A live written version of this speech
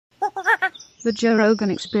The Joe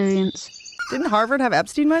Rogan Experience. Didn't Harvard have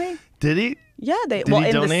Epstein money? Did he? Yeah, Did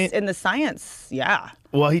he donate? in the science, yeah.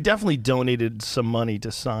 Well, he definitely donated some money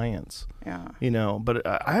to science. Yeah. You know, but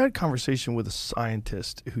I had a conversation with a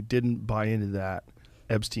scientist who didn't buy into that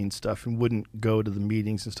Epstein stuff and wouldn't go to the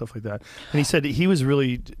meetings and stuff like that. And he said he was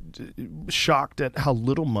really shocked at how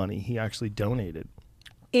little money he actually donated.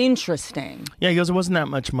 Interesting. Yeah, he goes, it wasn't that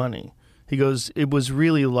much money. He goes, it was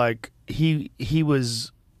really like he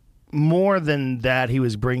was more than that. He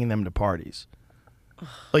was bringing them to parties.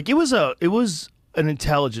 Like it was an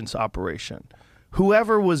intelligence operation.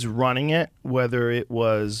 Whoever was running it, whether it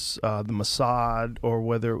was the Mossad or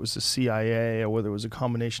whether it was the CIA or whether it was a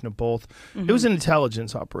combination of both, it was an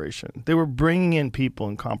intelligence operation. They were bringing in people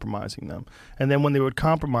and compromising them. And then when they would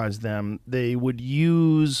compromise them, they would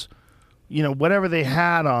use, you know, whatever they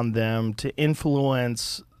had on them to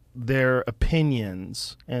influence their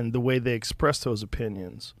opinions and the way they express those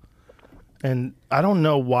opinions. And I don't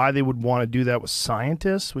know why they would want to do that with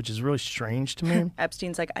scientists, which is really strange to me.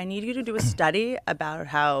 Epstein's like, I need you to do a study about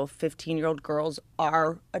how 15-year-old girls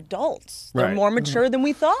are adults. They're more mature than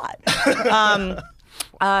we thought.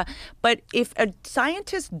 But if a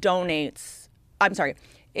scientist donates,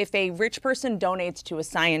 if a rich person donates to a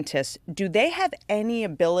scientist, do they have any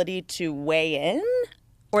ability to weigh in?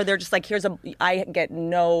 Or they're just like, I get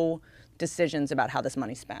no decisions about how this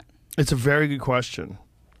money's spent? It's a very good question.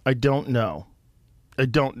 I don't know.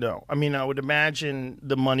 I mean, I would imagine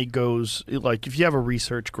the money goes, like, if you have a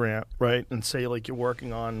research grant, right, and say, like, you're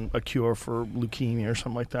working on a cure for leukemia or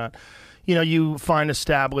something like that, you know, you find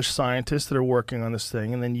established scientists that are working on this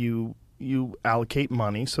thing, and then you allocate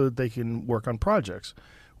money so that they can work on projects.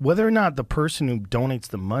 Whether or not the person who donates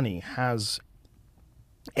the money has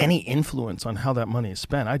any influence on how that money is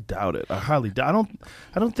spent, I doubt it. I highly doubt.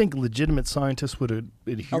 I don't think legitimate scientists would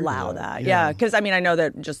allow that. Yeah, because I mean, I know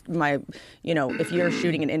that just if you're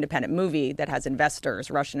shooting an independent movie that has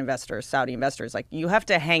investors, Russian investors, Saudi investors, like you have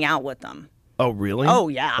to hang out with them. Oh, really? Oh,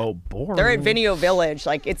 yeah. Oh, boring. They're at Video Village.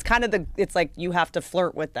 Like it's it's like you have to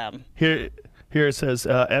flirt with them. Here it says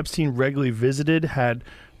Epstein regularly visited, had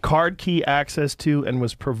card key access to, and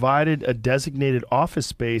was provided a designated office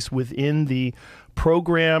space within the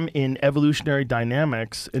program in evolutionary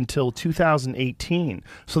dynamics until 2018.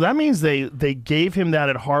 So that means they gave him that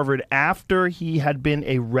at Harvard after he had been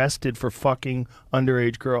arrested for fucking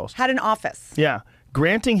underage girls. Had an office. Yeah.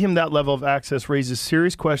 Granting him that level of access raises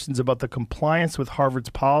serious questions about the compliance with Harvard's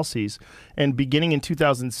policies, and beginning in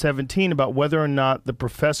 2017 about whether or not the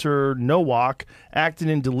Professor Nowak acted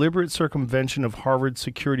in deliberate circumvention of Harvard's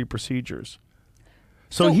security procedures.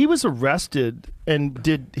 So he was arrested and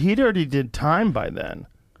he'd already did time by then,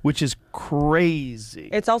 which is crazy.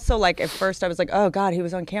 It's also like, at first I was like, oh God, he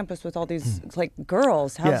was on campus with all these like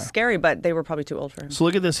girls. How scary, but they were probably too old for him. So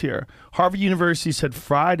look at this here. Harvard University said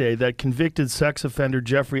Friday that convicted sex offender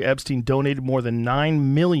Jeffrey Epstein donated more than $9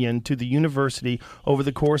 million to the university over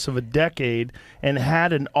the course of a decade and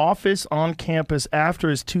had an office on campus after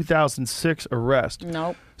his 2006 arrest.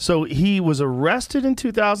 Nope. So he was arrested in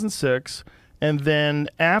 2006, and then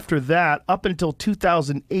after that, up until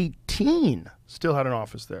 2018, still had an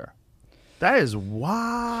office there. That is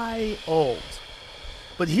wild.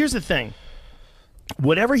 But here's the thing.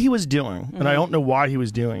 Whatever he was doing, and I don't know why he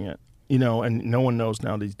was doing it, and no one knows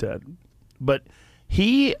now that he's dead, but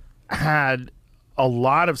he had a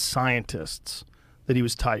lot of scientists that he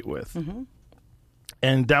was tight with.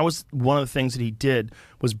 And that was one of the things that he did,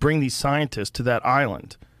 was bring these scientists to that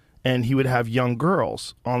island. And he would have young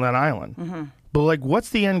girls on that island. But, like,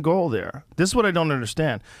 what's the end goal there? This is what I don't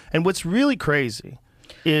understand. And what's really crazy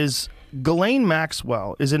is Ghislaine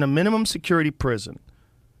Maxwell is in a minimum security prison.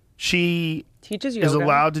 She teaches yoga. Is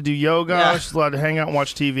allowed to do yoga. Yeah. She's allowed to hang out and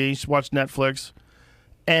watch TV. She's watch Netflix.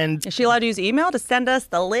 And is she allowed to use email to send us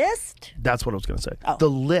the list? That's what I was going to say. Oh. The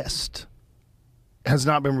list has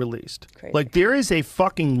not been released. Crazy. Like, there is a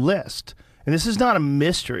fucking list. And this is not a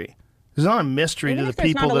mystery. There's not a mystery to the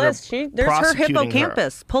people that are there's her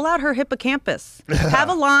hippocampus. Her. Pull out her hippocampus. Have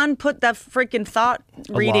Elon put that freaking thought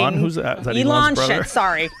reading. Elon? Who's that? Is that Elon Elon's brother?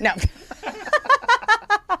 Sorry. No.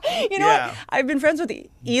 You know what? I've been friends with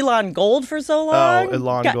Elon Gold for so long. Oh,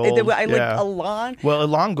 Elon Gold. I like Elon. Well,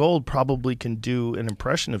 Elon Gold probably can do an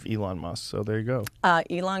impression of Elon Musk, so there you go.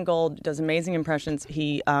 Elon Gold does amazing impressions.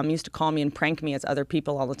 He used to call me and prank me as other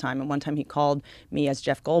people all the time. And one time he called me as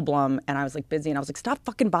Jeff Goldblum, and I was like busy, and I was like, stop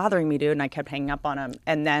fucking bothering me, dude. And I kept hanging up on him.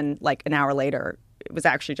 And then like an hour later, it was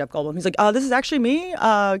actually Jeff Goldblum. He's like, this is actually me.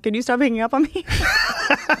 Can you stop hanging up on me?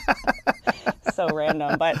 So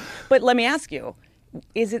random. But let me ask you.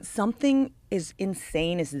 Is it something as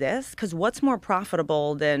insane as this? Because what's more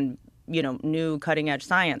profitable than new cutting edge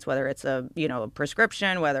science, whether it's a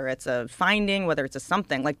prescription, whether it's a finding, whether it's a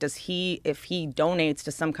something, like if he donates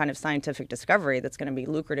to some kind of scientific discovery that's going to be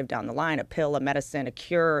lucrative down the line, a pill, a medicine, a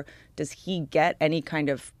cure, does he get any kind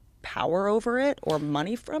of power over it or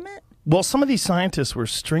money from it? Well, some of these scientists were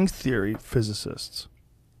string theory physicists.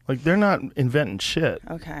 Like, they're not inventing shit.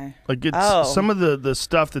 Okay. Like, it's some of the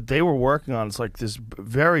stuff that they were working on is like this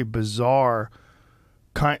very bizarre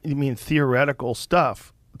theoretical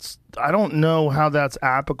stuff. I don't know how that's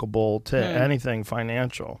applicable to anything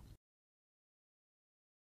financial.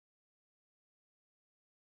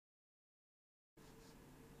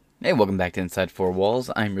 Hey, welcome back to Inside Four Walls.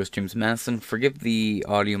 I'm Rose James Madison. Forgive the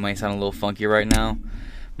audio might sound a little funky right now.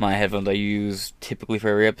 My headphones I use typically for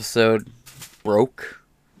every episode broke,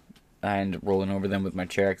 and rolling over them with my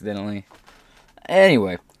chair accidentally.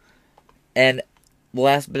 Anyway, and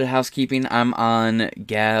last bit of housekeeping, I'm on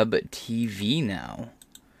Gab TV now.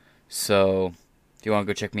 So, if you want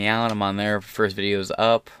to go check me out, I'm on there. First video's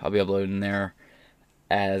up. I'll be uploading there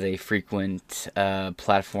as a frequent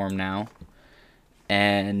platform now.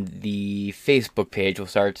 And the Facebook page will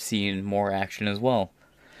start seeing more action as well.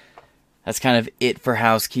 That's kind of it for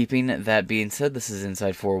housekeeping. That being said, this is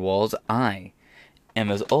Inside Four Walls. I am,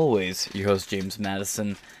 as always, your host, James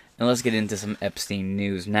Madison. And let's get into some Epstein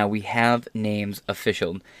news. Now, we have names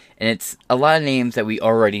official, and it's a lot of names that we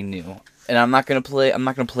already knew. And I'm not gonna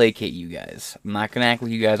placate you guys. I'm not gonna act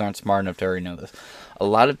like you guys aren't smart enough to already know this. A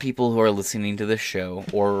lot of people who are listening to this show,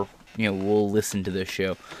 or will listen to this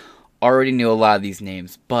show, already knew a lot of these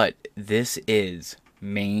names. But this is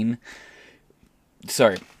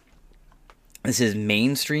This is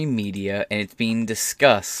mainstream media, and it's being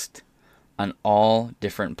discussed on all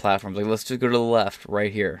different platforms. Like, let's just go to the left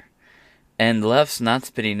right here. And the left's not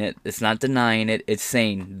spitting it. It's not denying it. It's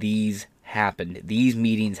saying these happened. These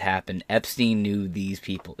meetings happened. Epstein knew these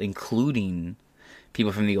people, including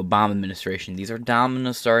people from the Obama administration. These are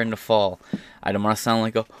dominoes starting to fall. I don't want to sound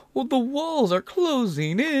like the walls are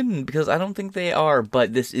closing in, because I don't think they are.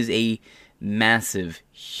 But this is a massive,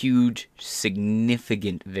 huge,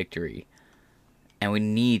 significant victory. And we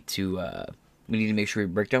need to make sure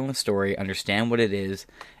we break down the story, understand what it is,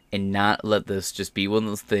 and not let this just be one of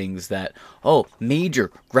those things that,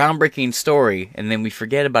 major, groundbreaking story, and then we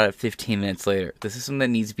forget about it 15 minutes later. This is something that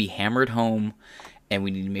needs to be hammered home, and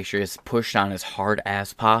we need to make sure it's pushed on as hard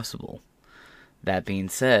as possible. That being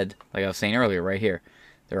said, like I was saying earlier, right here,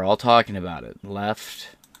 they're all talking about it. Left,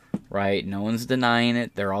 right, no one's denying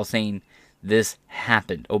it. They're all saying this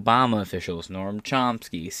happened. Obama officials, Noam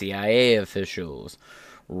Chomsky, CIA officials,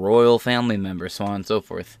 royal family members, so on and so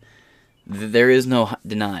forth. There is no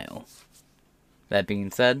denial. That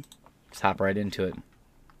being said, let's hop right into it.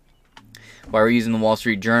 Why we're using the Wall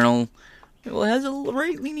Street Journal? Well, it has a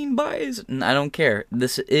right-leaning bias, and I don't care.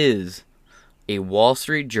 This is a Wall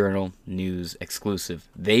Street Journal news exclusive.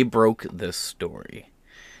 They broke this story.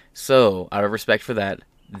 So, out of respect for that,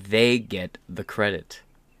 they get the credit.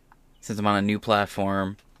 Since I'm on a new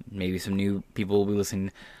platform, maybe some new people will be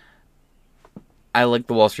listening. I like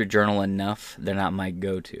the Wall Street Journal enough. They're not my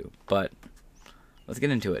go-to, but let's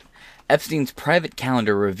get into it. Epstein's private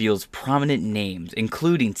calendar reveals prominent names,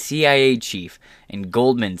 including CIA chief and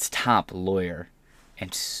Goldman's top lawyer,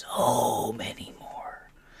 and so many more.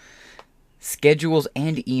 Schedules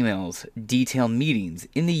and emails detail meetings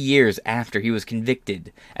in the years after he was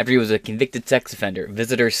convicted. After he was a convicted sex offender,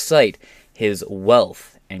 visitors cite his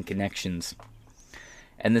wealth and connections.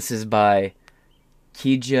 And this is by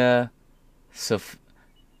Kija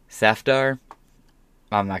Safdar.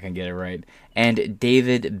 I'm not going to get it right. And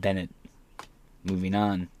David Bennett. Moving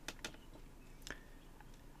on.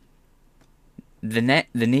 The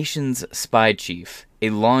nation's spy chief, a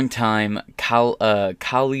longtime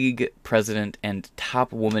colleague, president, and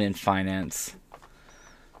top woman in finance.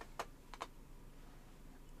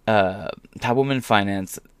 The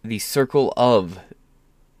circle of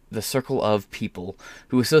people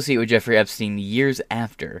who associate with Jeffrey Epstein years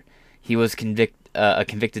after he was a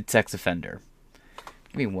convicted sex offender.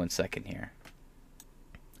 Give me 1 second here.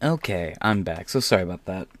 Okay, I'm back. So sorry about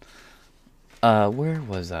that. Where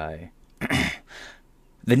was I?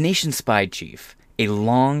 The nation's spy chief, a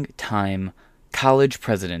long-time college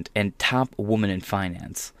president and top woman in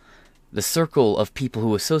finance. The circle of people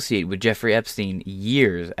who associate with Jeffrey Epstein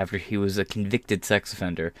years after he was a convicted sex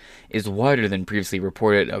offender is wider than previously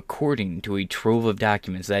reported, according to a trove of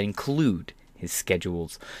documents that include his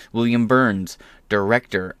schedules. William Burns,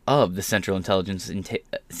 director of the Central Intelligence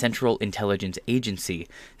Agency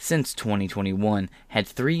since 2021, had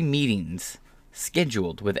 3 meetings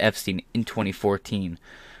scheduled with Epstein in 2014.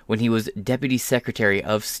 when he was Deputy Secretary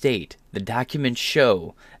of State. The documents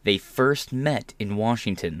show they first met in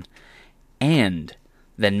Washington, and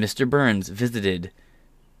then Mr. Burns visited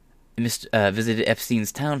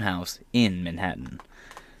Epstein's townhouse in Manhattan.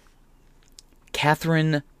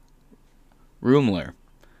 Catherine Rumler,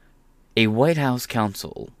 a White House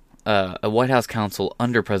counsel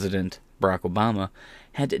under President Barack Obama,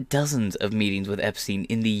 had dozens of meetings with Epstein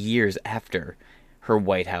in the years after her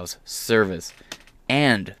White House service,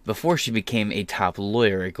 and before she became a top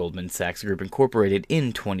lawyer at Goldman Sachs Group Incorporated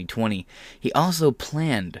in 2020. He also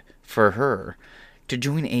planned for her to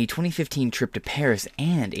join a 2015 trip to Paris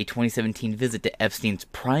and a 2017 visit to Epstein's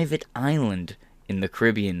private island in the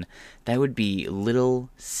Caribbean. That would be Little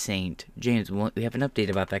St. James. We have an update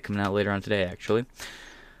about that coming out later on today, actually.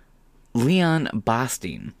 Leon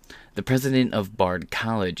Bostine, the president of Bard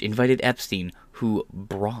College, invited Epstein, who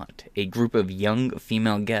brought a group of young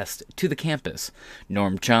female guests to the campus.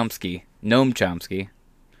 Noam Chomsky.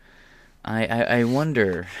 I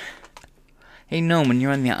wonder... Hey, Noam, when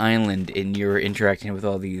you're on the island and you're interacting with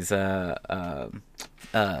all these girls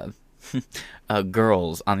on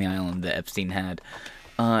the island that Epstein had,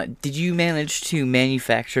 did you manage to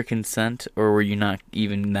manufacture consent, or were you not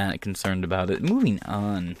even that concerned about it? Moving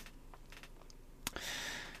on.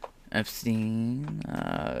 Epstein,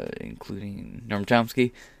 including Noam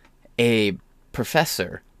Chomsky, a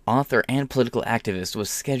professor, author, and political activist, was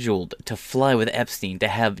scheduled to fly with Epstein to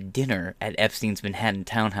have dinner at Epstein's Manhattan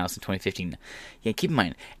townhouse in 2015. Yeah, keep in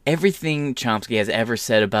mind, everything Chomsky has ever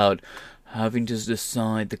said about having to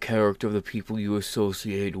decide the character of the people you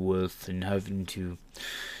associate with and having to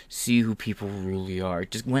see who people really are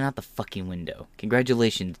just went out the fucking window.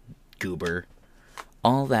 Congratulations, goober.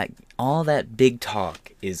 All that big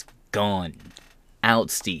talk is gone.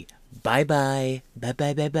 Outsty. Bye-bye.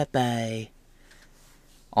 Bye-bye.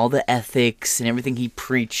 All the ethics and everything he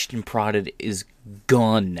preached and prodded is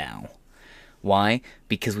gone now. Why?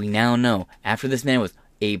 Because we now know, after this man was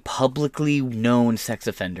a publicly known sex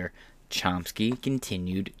offender, Chomsky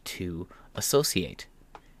continued to associate.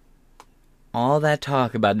 All that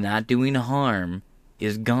talk about not doing harm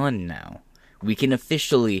is gone now. We can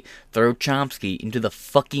officially throw Chomsky into the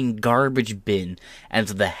fucking garbage bin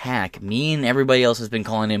as the hack me and everybody else has been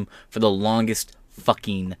calling him for the longest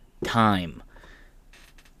fucking time.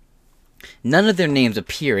 None of their names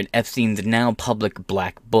appear in Epstein's now public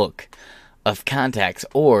black book of contacts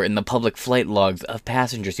or in the public flight logs of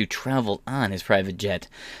passengers who traveled on his private jet.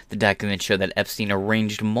 The documents show that Epstein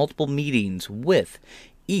arranged multiple meetings with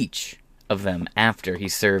each of them after he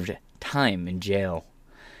served time in jail.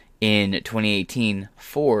 In 2018,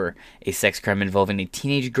 for a sex crime involving a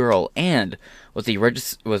teenage girl and was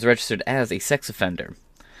registered as a sex offender.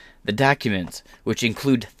 The documents, which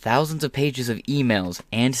include thousands of pages of emails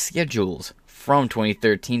and schedules from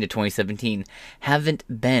 2013 to 2017,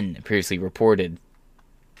 haven't been previously reported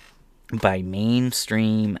by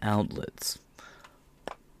mainstream outlets.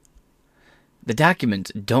 The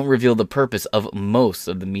documents don't reveal the purpose of most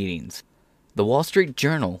of the meetings. The Wall Street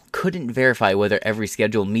Journal couldn't verify whether every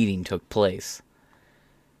scheduled meeting took place.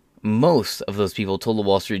 Most of those people told the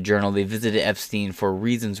Wall Street Journal they visited Epstein for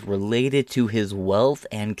reasons related to his wealth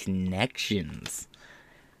and connections.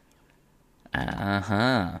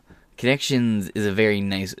 Connections is a very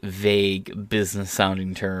nice, vague,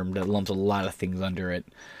 business-sounding term that lumps a lot of things under it,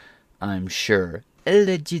 I'm sure.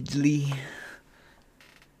 Allegedly.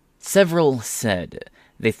 Several said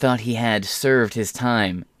they thought he had served his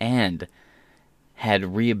time and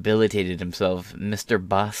had rehabilitated himself. Mr.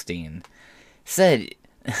 Bostine said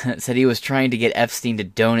he was trying to get Epstein to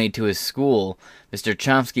donate to his school. Mr.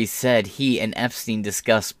 Chomsky said he and Epstein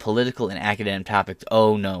discussed political and academic topics.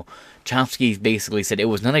 Oh no. Chomsky basically said, it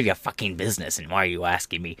was none of your fucking business, and why are you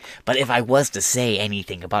asking me? But if I was to say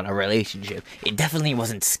anything about our relationship, it definitely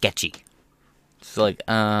wasn't sketchy. It's like,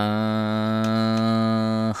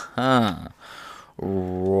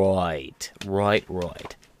 Right.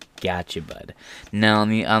 Gotcha, bud. Now, on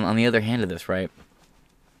the other hand of this, right?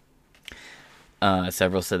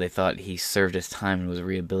 Several said they thought he served his time and was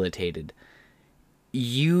rehabilitated.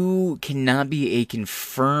 You cannot be a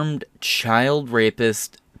confirmed child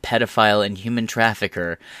rapist, pedophile, and human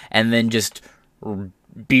trafficker, and then just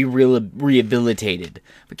be rehabilitated.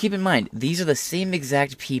 But keep in mind, these are the same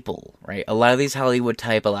exact people, right? A lot of these Hollywood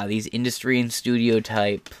type, a lot of these industry and studio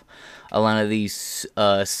type, a lot of these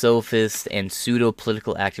sophist and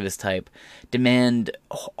pseudo-political activist type demand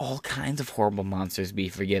all kinds of horrible monsters be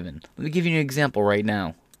forgiven. Let me give you an example right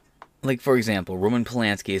now. Like, for example, Roman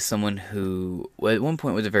Polanski is someone who, at one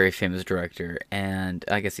point, was a very famous director, and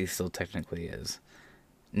I guess he still technically is.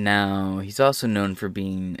 Now, he's also known for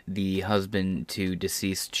being the husband to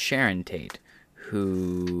deceased Sharon Tate,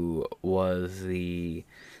 who was the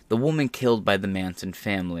woman killed by the Manson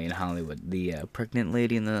family in Hollywood. The pregnant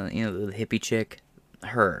lady and the hippie chick,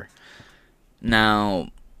 her. Now,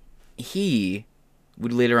 he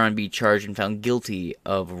would later on be charged and found guilty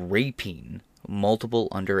of raping multiple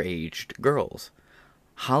underage girls.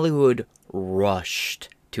 Hollywood rushed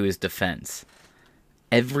to his defense.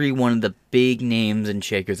 Every one of the big names and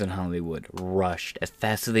shakers in Hollywood rushed as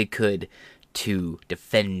fast as they could to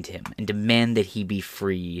defend him and demand that he be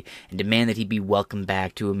free and demand that he be welcomed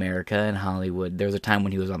back to America and Hollywood. There was a time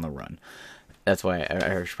when he was on the run. That's why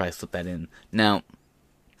I should probably slip that in. Now,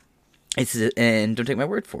 and don't take my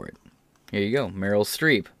word for it. Here you go. Meryl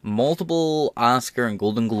Streep. Multiple Oscar and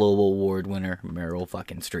Golden Globe Award winner Meryl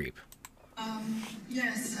fucking Streep.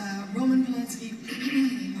 Yes, Roman Polanski.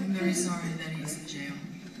 I'm very sorry that he's in jail.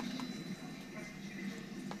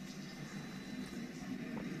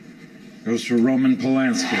 Goes for Roman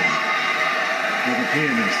Polanski, for the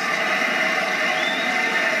pianist.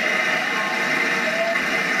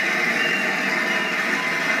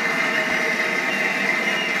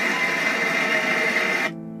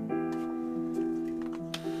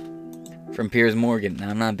 From Piers Morgan. Now,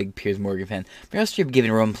 I'm not a big Piers Morgan fan. Meryl Streep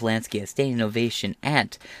giving Roman Polanski a standing ovation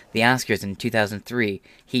at the Oscars in 2003.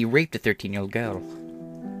 He raped a 13-year-old girl.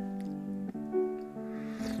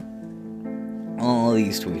 All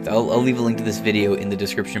these tweets. I'll leave a link to this video in the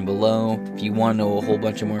description below. If you want to know a whole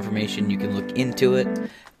bunch of more information, you can look into it,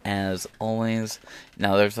 as always.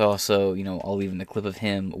 Now, there's also, I'll leave in the clip of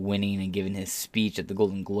him winning and giving his speech at the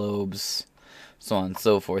Golden Globes, so on and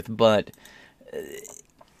so forth. But,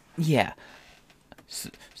 yeah.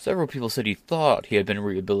 Several people said he thought he had been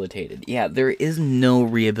rehabilitated. Yeah, there is no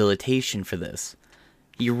rehabilitation for this.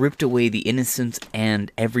 He ripped away the innocence and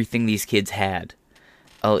everything these kids had.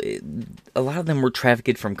 A lot of them were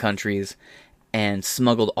trafficked from countries and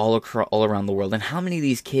smuggled all around the world. And how many of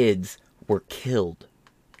these kids were killed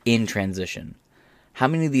in transition? How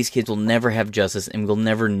many of these kids will never have justice and will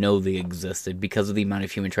never know they existed because of the amount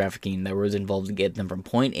of human trafficking that was involved to get them from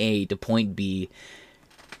point A to point B,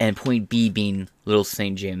 and point B being Little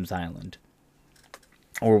St. James Island,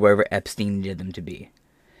 or wherever Epstein needed them to be.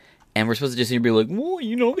 And we're supposed to just be like, well,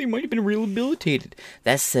 they might have been rehabilitated.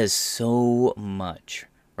 That says so much,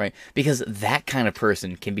 right? Because that kind of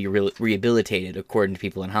person can be rehabilitated, according to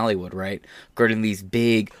people in Hollywood, right? According to these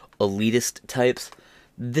big elitist types,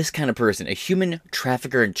 this kind of person, a human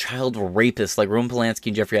trafficker and child rapist like Roman Polanski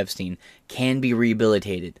and Jeffrey Epstein, can be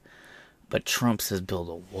rehabilitated. But Trump says build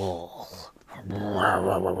a wall.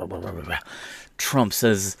 Trump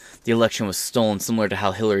says the election was stolen, similar to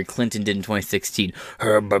how Hillary Clinton did in 2016.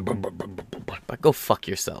 But go fuck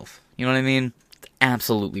yourself. You know what I mean? It's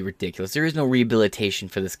absolutely ridiculous. There is no rehabilitation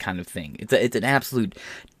for this kind of thing. It's an absolute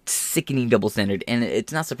sickening double standard, and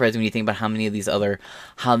it's not surprising when you think about how many of these other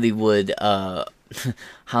Hollywood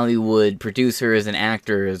producers and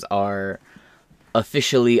actors are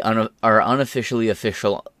unofficially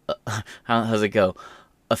official. How's it go?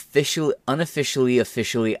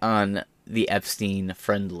 Unofficially on the Epstein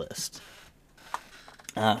friend list.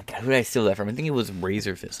 God, who did I steal that from? I think it was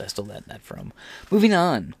Razor Fist I stole that from. Moving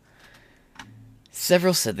on.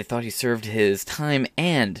 Several said they thought he served his time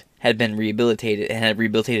and had been rehabilitated and had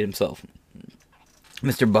rehabilitated himself.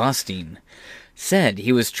 Mr. Bostine said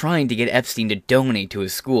he was trying to get Epstein to donate to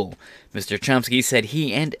his school. Mr. Chomsky said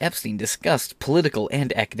he and Epstein discussed political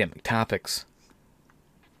and academic topics.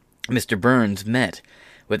 Mr. Burns met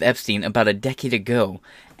with Epstein about a decade ago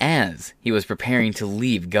as he was preparing to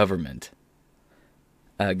leave government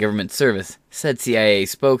service, said CIA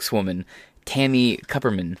spokeswoman Tammy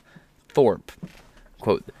Kupperman Thorpe.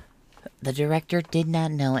 Quote, "The director did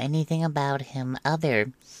not know anything about him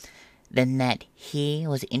other than that he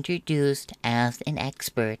was introduced as an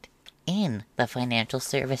expert in the financial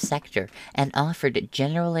service sector and offered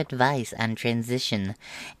general advice on transition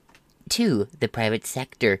to the private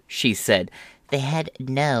sector," she said. "They had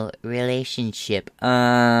no relationship." I've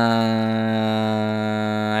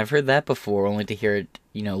heard that before, only to hear it,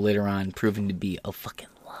 later on proven to be a fucking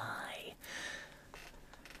lie.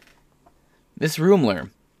 Miss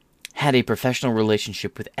Rumler had a professional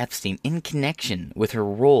relationship with Epstein in connection with her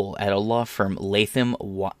role at a law firm, Latham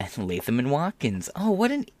and Watkins. Oh,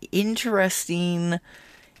 what an interesting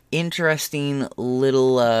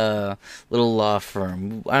little law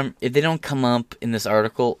firm. If they don't come up in this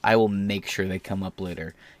article, I will make sure they come up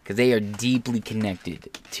later, because they are deeply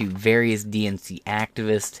connected to various DNC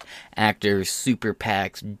activists, actors, super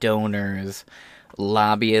PACs, donors,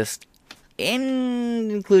 lobbyists,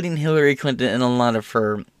 including Hillary Clinton and a lot of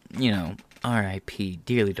her, R.I.P.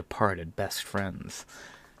 dearly departed best friends.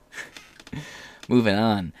 Moving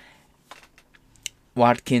on.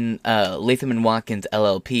 Latham and Watkins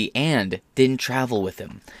LLP and didn't travel with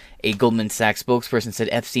him. A Goldman Sachs spokesperson said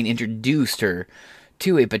Epstein introduced her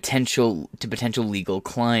to potential legal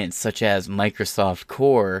clients such as Microsoft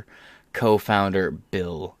Core co-founder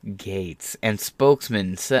Bill Gates. And the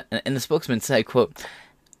spokesman said, quote,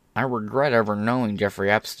 "I regret ever knowing Jeffrey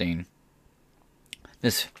Epstein,"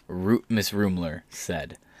 Miss Rumler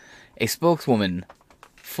said. A spokeswoman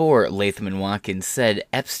for Latham and Watkins said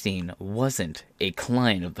Epstein wasn't a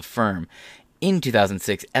client of the firm. In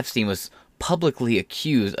 2006, Epstein was publicly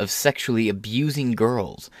accused of sexually abusing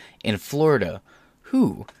girls in Florida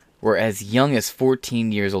who were as young as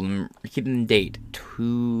 14 years old. Keep the date,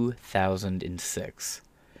 2006.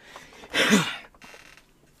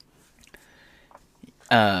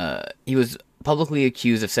 He was publicly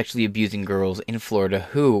accused of sexually abusing girls in Florida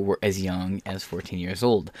who were as young as 14 years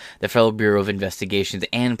old. The Federal Bureau of Investigations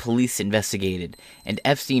and police investigated, and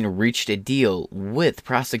Epstein reached a deal with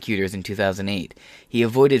prosecutors in 2008. He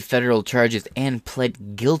avoided federal charges and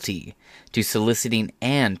pled guilty to soliciting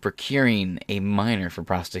and procuring a minor for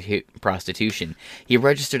prostitution. He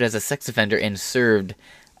registered as a sex offender and served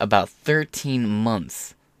about 13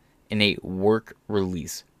 months in a work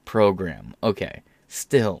release program. Okay,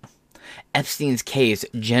 still, Epstein's case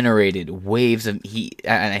generated waves of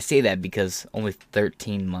and I say that because only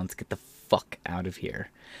 13 months. Get the fuck out of here.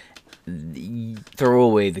 Throw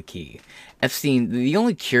away the key. Epstein, the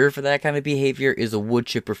only cure for that kind of behavior is a wood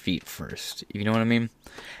chipper feet first. You know what I mean?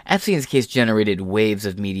 Epstein's case generated waves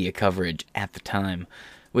of media coverage at the time,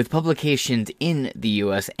 with publications in the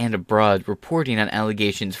U.S. and abroad reporting on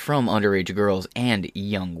allegations from underage girls and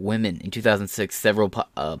young women. In 2006, several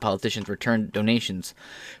politicians returned donations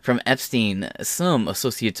from Epstein. Some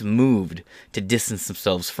associates moved to distance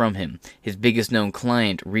themselves from him. His biggest known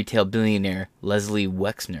client, retail billionaire Leslie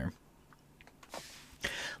Wexner,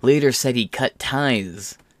 later said he cut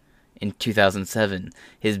ties in 2007.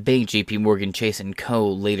 His bank, J.P. Morgan Chase &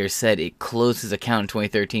 Co., later said it closed his account in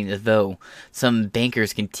 2013, though some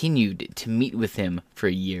bankers continued to meet with him for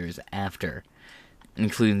years after,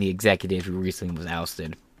 including the executive who recently was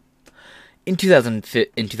ousted. In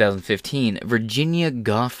 2015, Virginia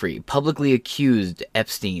Goffrey publicly accused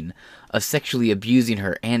Epstein of sexually abusing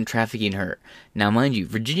her and trafficking her. Now, mind you,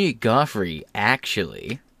 Virginia Goffrey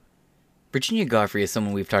is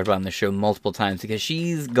someone we've talked about on the show multiple times because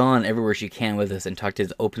she's gone everywhere she can with this and talked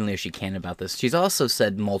as openly as she can about this. She's also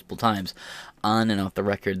said multiple times, on and off the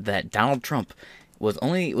record, that Donald Trump was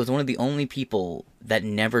one of the only people that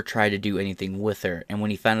never tried to do anything with her. And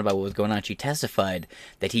when he found out about what was going on, she testified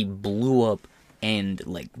that he blew up and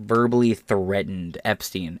verbally threatened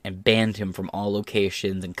Epstein and banned him from all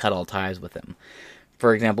locations and cut all ties with him.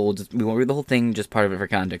 For example, we won't read the whole thing, just part of it for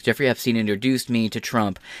context. Jeffrey Epstein introduced me to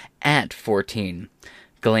Trump at 14.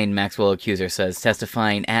 Ghislaine Maxwell, accuser, says,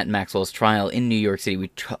 testifying at Maxwell's trial in New York City.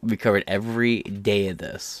 We covered every day of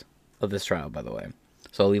this trial, by the way.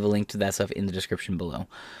 So I'll leave a link to that stuff in the description below.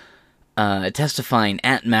 Testifying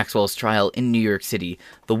at Maxwell's trial in New York City,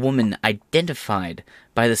 the woman identified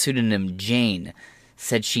by the pseudonym Jane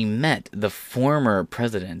said she met the former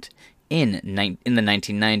president in the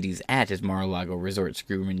 1990s at his Mar-a-Lago resort.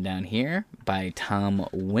 Screwed down here by Tom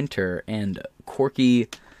Winter and Corky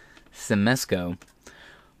Semesco.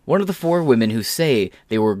 One of the four women who say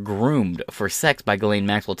they were groomed for sex by Ghislaine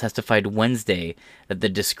Maxwell testified Wednesday that the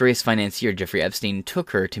disgraced financier Jeffrey Epstein took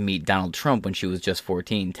her to meet Donald Trump when she was just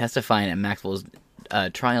 14. Testifying at Maxwell's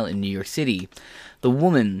trial in New York City, the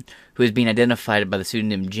woman, who is being identified by the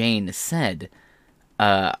pseudonym Jane, said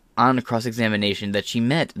on cross-examination that she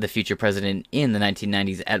met the future president in the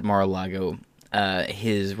 1990s at Mar-a-Lago,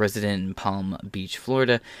 his residence in Palm Beach,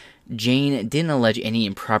 Florida. Jane didn't allege any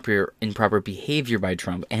improper behavior by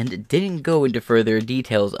Trump and didn't go into further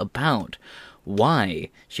details about why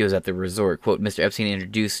she was at the resort. Quote, Mr.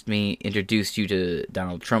 Epstein introduced you to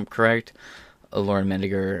Donald Trump, correct? Lauren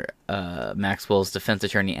Mendiger, Maxwell's defense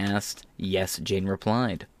attorney, asked. Yes, Jane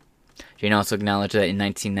replied. Jane also acknowledged that in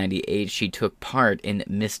 1998 she took part in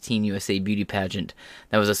Miss Teen USA beauty pageant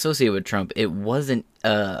that was associated with Trump. It wasn't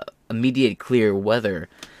immediately clear whether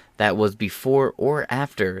that was before or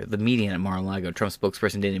after the meeting at Mar-a-Lago. Trump's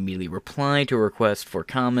spokesperson didn't immediately reply to a request for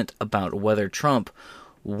comment about whether Trump,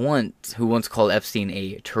 who once called Epstein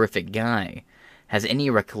a terrific guy, has any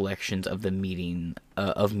recollections of the meeting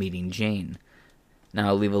Jane. Now,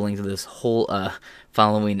 I'll leave a link to this whole,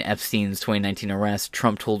 following Epstein's 2019 arrest,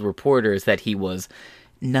 Trump told reporters that he was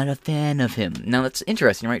not a fan of him. Now, that's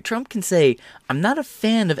interesting, right? Trump can say, I'm not a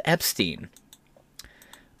fan of Epstein,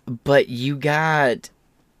 but you got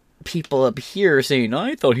people up here saying,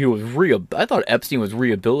 I thought Epstein was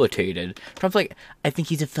rehabilitated. Trump's like, I think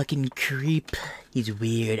he's a fucking creep. He's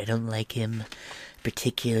weird. I don't like him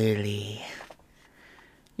particularly.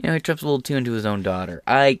 Trump's a little too into his own daughter.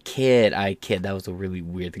 I kid. That was a really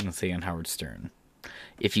weird thing to say on Howard Stern.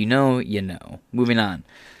 If you know, you know. Moving on.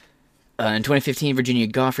 In 2015, Virginia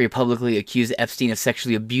Goffrey publicly accused Epstein of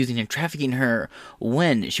sexually abusing and trafficking her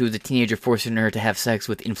when she was a teenager, forcing her to have sex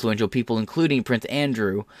with influential people, including Prince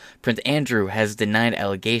Andrew. Prince Andrew has denied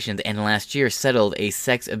allegations and last year settled a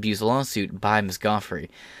sex abuse lawsuit by Ms. Goffrey.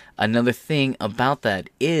 Another thing about that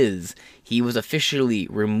is he was officially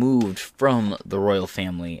removed from the royal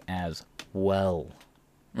family as well.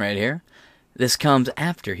 Right here. This comes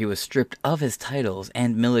after he was stripped of his titles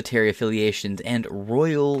and military affiliations and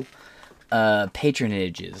royal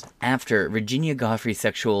patronages after Virginia Goffrey's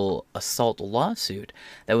sexual assault lawsuit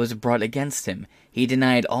that was brought against him. He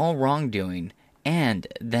denied all wrongdoing and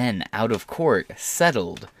then, out of court,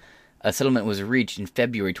 settled. A settlement was reached in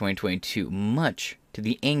February 2022, much to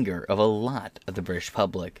the anger of a lot of the British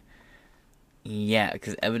public. Yeah,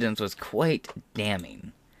 because evidence was quite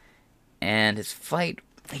damning. And his fight,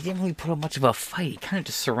 he didn't really put up much of a fight. He kind of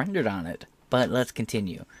just surrendered on it. But let's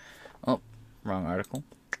continue. Oh, wrong article.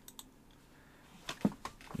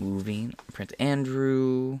 Moving. Prince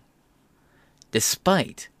Andrew.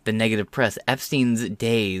 Despite the negative press, Epstein's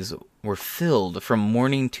days were filled from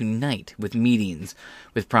morning to night with meetings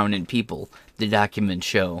with prominent people, the documents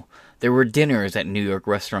show. There were dinners at New York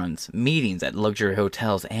restaurants, meetings at luxury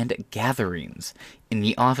hotels, and gatherings in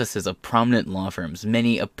the offices of prominent law firms.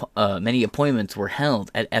 Many appointments were held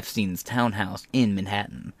at Epstein's townhouse in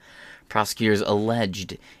Manhattan. Prosecutors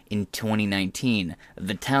alleged in 2019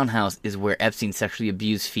 the townhouse is where Epstein sexually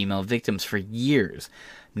abused female victims for years,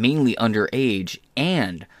 mainly underage,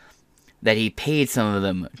 and that he paid some of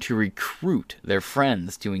them to recruit their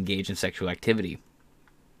friends to engage in sexual activity.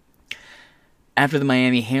 After the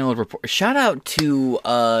Miami Herald report, shout out to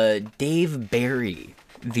Dave Barry,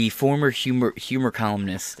 the former humor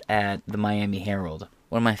columnist at the Miami Herald.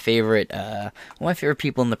 One of my favorite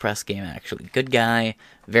people in the press game, actually. Good guy,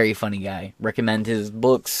 very funny guy. Recommend his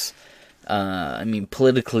books.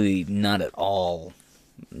 Politically, not at all,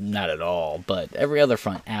 but every other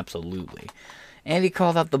front, absolutely. And he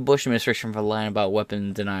called out the Bush administration for lying about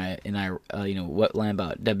weapons and lying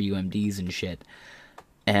about WMDs and shit,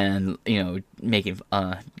 and making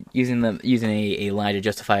using a lie to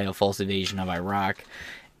justify a false invasion of Iraq,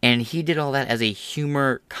 and he did all that as a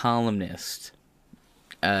humor columnist.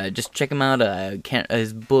 Just check him out.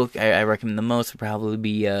 His book I recommend the most would probably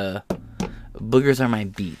be Boogers Are My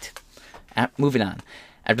Beat. Moving on.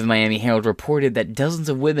 After the Miami Herald reported that dozens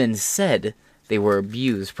of women said they were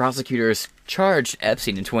abused, prosecutors charged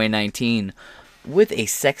Epstein in 2019 with a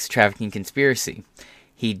sex trafficking conspiracy.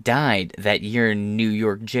 He died that year in New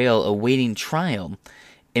York jail awaiting trial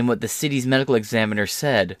in what the city's medical examiner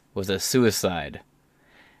said was a suicide.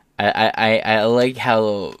 I like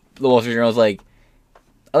how the Wall Street Journal was like,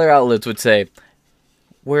 other outlets would say,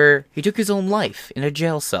 where he took his own life in a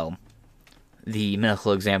jail cell, the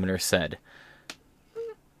medical examiner said.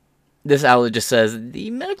 This outlet just says, the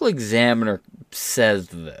medical examiner says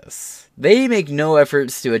this. They make no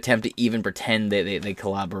efforts to attempt to even pretend they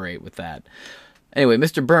collaborate with that. Anyway,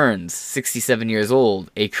 Mr. Burns, 67 years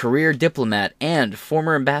old, a career diplomat and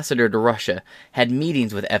former ambassador to Russia, had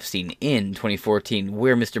meetings with Epstein in 2014,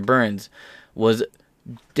 where Mr. Burns was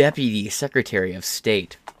Deputy Secretary of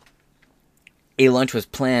State. A lunch was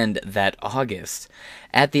planned that August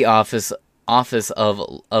at the office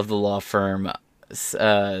of the law firm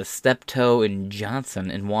Steptoe and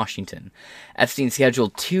Johnson in Washington. Epstein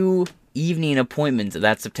scheduled 2 evening appointments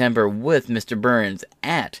that September with Mr. Burns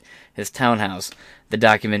at his townhouse, the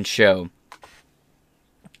documents show.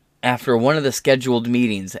 After one of the scheduled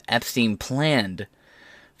meetings, Epstein planned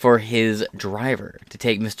for his driver to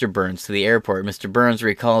take Mr. Burns to the airport. Mr. Burns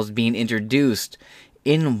recalls being introduced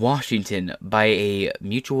in Washington by a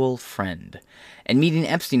mutual friend and meeting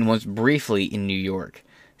Epstein once briefly in New York,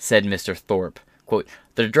 said Mr. Thorpe. Quote,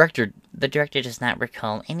 the director does not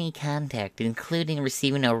recall any contact, including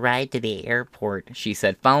receiving a ride to the airport, she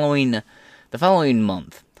said. The following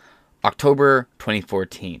month, October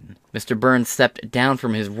 2014, Mr. Burns stepped down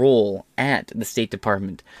from his role at the State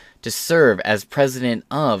Department to serve as president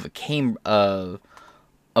of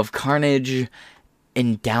Carnegie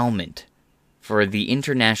Endowment for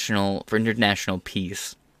International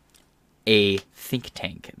Peace, a think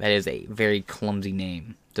tank. That is a very clumsy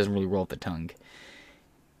name. Doesn't really roll off the tongue.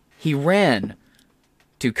 He ran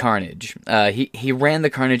to Carnegie. He ran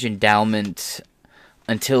the Carnegie Endowment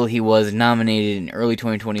until he was nominated in early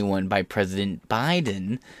 2021 by President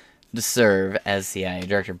Biden to serve as CIA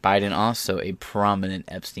director. Biden also a prominent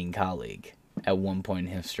Epstein colleague at one point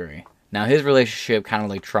in history. Now his relationship, kind of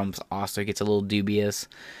like Trump's, also gets a little dubious.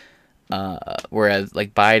 Whereas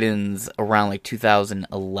like Biden's around like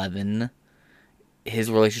 2011,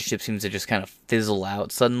 his relationship seems to just kind of fizzle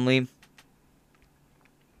out suddenly.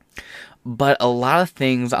 But a lot of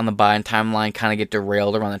things on the Biden timeline kind of get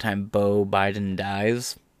derailed around the time Beau Biden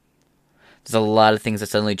dies. There's a lot of things that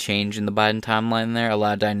suddenly change in the Biden timeline there. A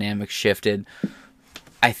lot of dynamics shifted.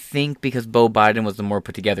 I think because Beau Biden was the more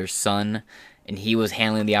put together son, and he was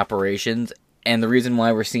handling the operations. And the reason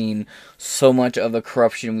why we're seeing so much of the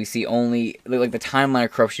corruption we see only, like the timeline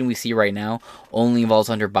of corruption we see right now, only involves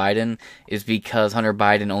Hunter Biden, is because Hunter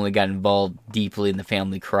Biden only got involved deeply in the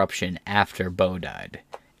family corruption after Beau died.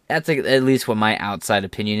 That's at least what my outside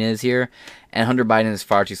opinion is here. And Hunter Biden is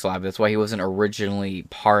far too sloppy. That's why he wasn't originally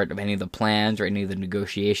part of any of the plans or any of the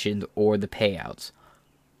negotiations or the payouts.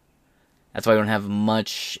 That's why we don't have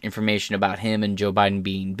much information about him and Joe Biden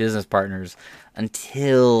being business partners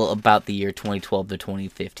until about the year 2012 to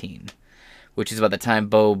 2015, which is about the time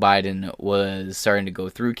Beau Biden was starting to go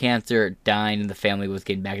through cancer, dying, and the family was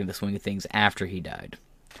getting back into the swing of things after he died.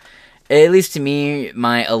 At least to me,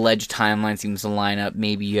 my alleged timeline seems to line up.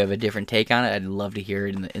 Maybe you have a different take on it. I'd love to hear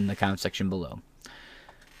it in the comment section below.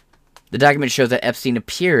 The document shows that Epstein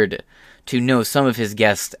appeared to know some of his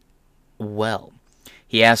guests well.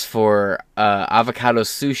 He asked for avocado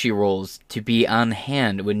sushi rolls to be on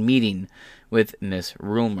hand when meeting with Miss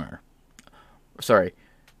Rumler.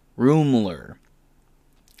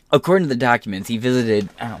 According to the documents, he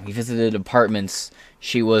visited apartments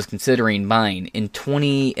she was considering buying. In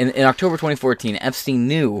October 2014, Epstein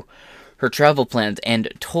knew her travel plans and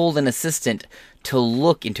told an assistant to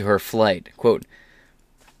look into her flight. Quote,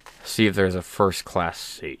 "See if there's a first-class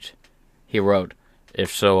seat," he wrote.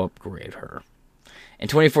 "If so, upgrade her." In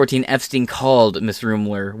 2014, Epstein called Ms.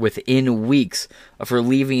 Rumler within weeks of her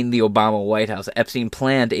leaving the Obama White House. Epstein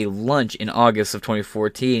planned a lunch in August of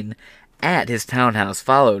 2014 at his townhouse,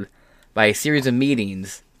 followed by a series of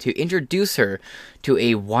meetings to introduce her to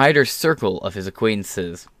a wider circle of his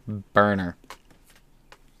acquaintances. Burner.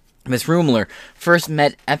 Ms. Rumler first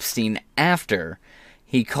met Epstein after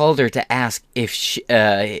he called her to ask if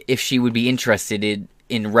she would be interested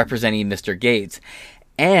in representing Mr. Gates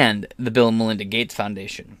and the Bill and Melinda Gates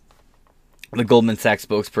Foundation. The Goldman Sachs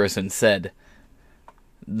spokesperson said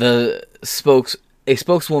a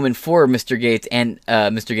spokeswoman for Mr. Gates and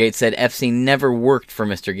Mr. Gates said Epstein never worked for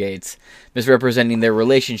Mr. Gates, misrepresenting their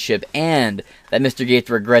relationship, and that Mr.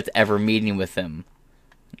 Gates regrets ever meeting with him.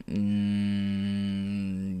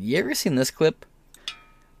 You ever seen this clip?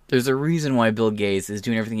 There's a reason why Bill Gates is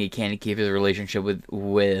doing everything he can to keep his relationship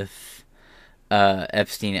with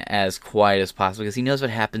Epstein as quiet as possible, because he knows what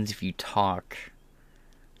happens if you talk.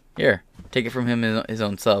 Here, take it from him his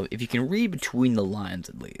own self. If you can read between the lines,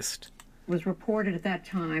 at least. It was reported at that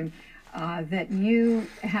time that you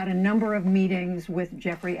had a number of meetings with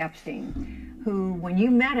Jeffrey Epstein, who, when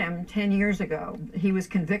you met him 10 years ago, he was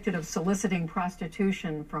convicted of soliciting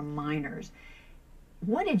prostitution from minors.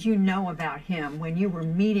 What did you know about him when you were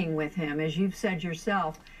meeting with him, as you've said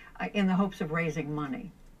yourself, in the hopes of raising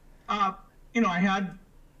money? I had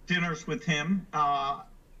dinners with him.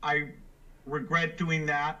 I regret doing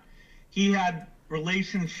that. He had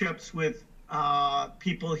relationships with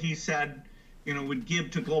people he said, would give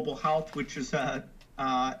to global health, which is a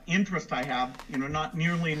interest I have. Not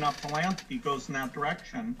nearly enough philanthropy goes in that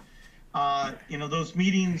direction. Those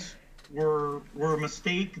meetings were a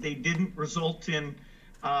mistake. They didn't result in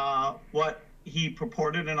what he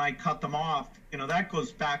purported, and I cut them off. That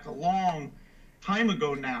goes back a long time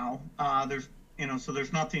ago now. So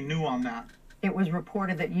there's nothing new on that. It was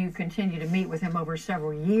reported that you continue to meet with him over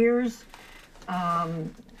several years,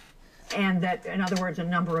 and that, in other words, a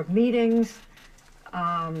number of meetings.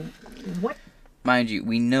 Mind you,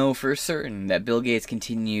 we know for certain that Bill Gates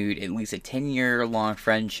continued at least a 10-year-long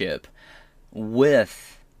friendship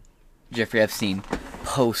with Jeffrey Epstein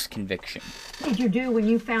post-conviction. What did you do when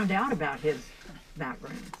you found out about his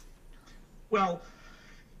background? Well,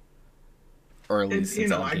 or at least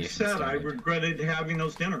I said I regretted having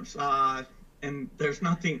those dinners, and there's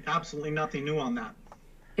absolutely nothing new on that.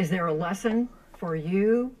 Is there a lesson for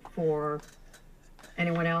you, for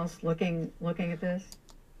anyone else looking at this?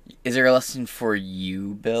 Is there a lesson for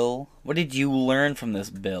you, Bill? What did you learn from this,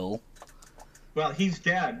 Bill? Well, he's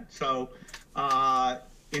dead, so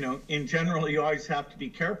in general, you always have to be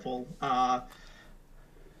careful. I'm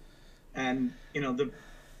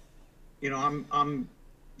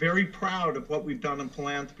very proud of what we've done in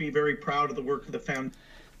philanthropy. Very proud of the work of the foundation.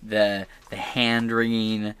 The hand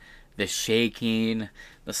wringing, the shaking,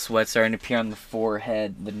 the sweat starting to appear on the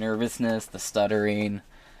forehead, the nervousness, the stuttering,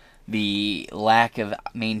 the lack of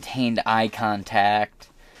maintained eye contact,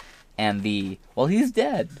 and the, well, he's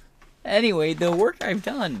dead. Anyway, the work I've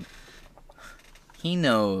done. He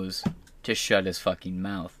knows to shut his fucking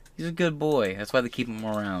mouth. He's a good boy. That's why they keep him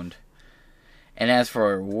around. And as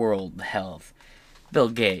for world health, Bill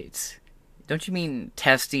Gates, don't you mean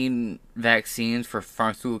testing vaccines for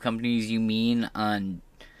pharmaceutical companies? You mean on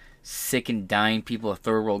sick and dying people of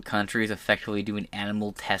third world countries effectively doing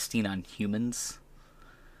animal testing on humans?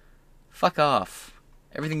 Fuck off.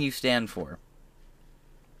 Everything you stand for.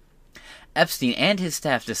 Epstein and his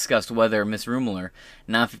staff discussed whether Miss Rumler,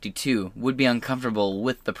 now 52, would be uncomfortable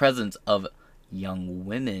with the presence of young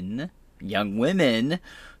women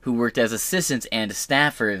who worked as assistants and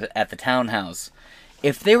staffers at the townhouse.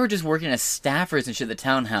 If they were just working as staffers and shit at the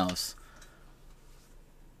townhouse,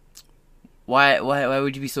 why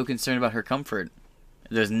would you be so concerned about her comfort?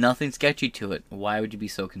 There's nothing sketchy to it. Why would you be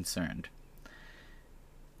so concerned?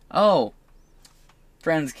 Oh,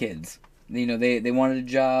 friends' kids. You know, they wanted a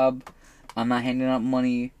job. I'm not handing out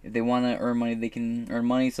money. If they want to earn money, they can earn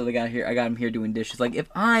money. So I got them here doing dishes. Like, if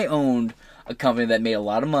I owned a company that made a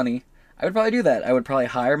lot of money, I would probably do that. I would probably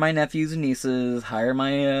hire my nephews and nieces, hire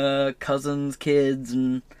my cousins' kids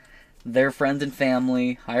and their friends and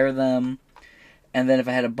family, hire them. And then if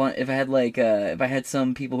I had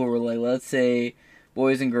some people who were like, let's say,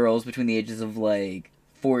 boys and girls between the ages of like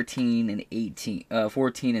 14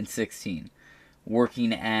 and 16.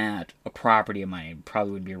 Working at a property of mine,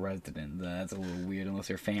 probably would be a resident. That's a little weird unless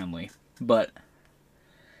they're family. But,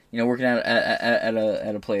 you know, working at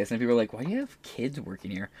a place, and people are like, why do you have kids working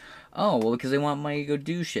here? Oh, well, because they want money to go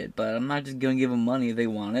do shit. But I'm not just going to give them money if they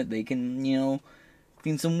want it. They can, you know,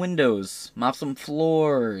 clean some windows, mop some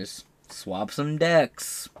floors, swap some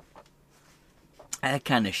decks. That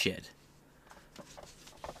kind of shit.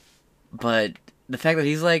 But the fact that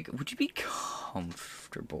he's like, would you be comfortable?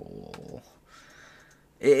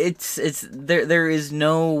 It's there is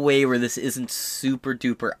no way where this isn't super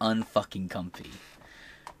duper unfucking comfy.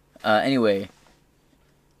 Anyway,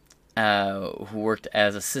 who worked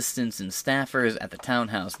as assistants and staffers at the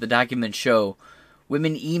townhouse. The documents show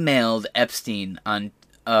women emailed Epstein on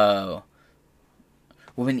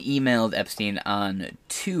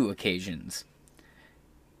 2 occasions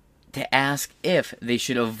to ask if they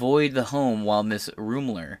should avoid the home while Miss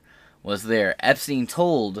Rumler was there. Epstein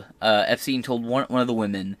told one of the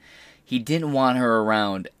women he didn't want her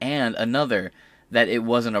around, and another that it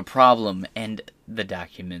wasn't a problem, and the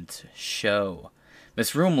documents show.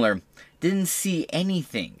 Miss Rumler didn't see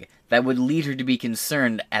anything that would lead her to be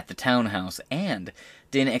concerned at the townhouse, and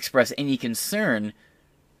didn't express any concern,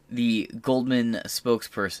 the Goldman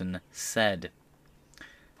spokesperson said.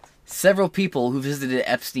 Several people who visited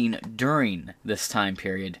Epstein during this time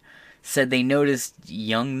period said they noticed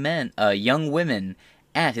young women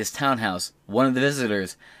at his townhouse. One of the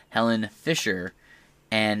visitors, Helen Fisher,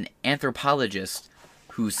 an anthropologist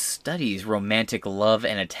who studies romantic love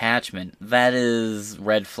and attachment, that is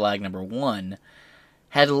red flag number 1,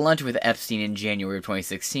 had lunch with Epstein in January of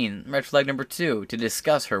 2016, red flag number 2, to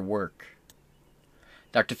discuss her work.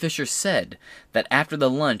 Dr. Fisher said that after the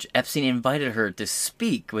lunch, Epstein invited her to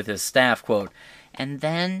speak with his staff, quote, and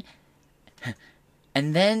then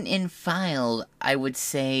in filed, I would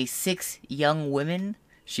say 6 young women,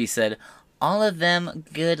 she said, all of them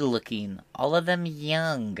good looking, all of them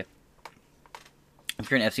young. If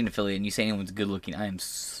you're an Epstein affiliate and you say anyone's good looking, I am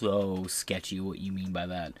so sketchy what you mean by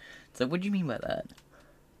that. It's like, what do you mean by that?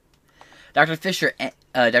 Dr. Fisher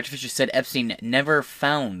said Epstein never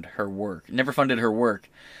funded her work.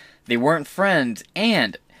 They weren't friends,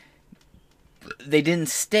 and they didn't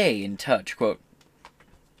stay in touch, quote.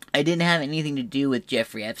 I didn't have anything to do with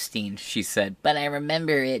Jeffrey Epstein, she said, but I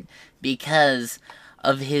remember it because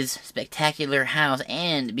of his spectacular house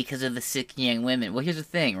and because of the 6 young women. Well, here's the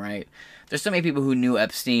thing, right? There's so many people who knew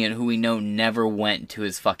Epstein who we know never went to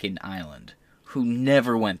his fucking island. Who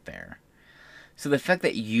never went there. So the fact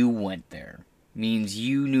that you went there means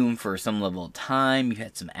you knew him for some level of time, you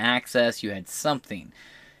had some access, you had something.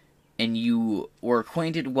 And you were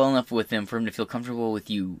acquainted well enough with him for him to feel comfortable with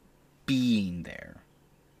you being there.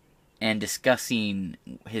 And discussing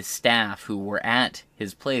his staff who were at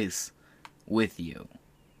his place with you.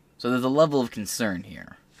 So there's a level of concern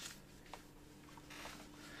here.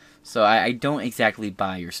 So I don't exactly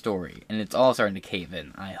buy your story. And it's all starting to cave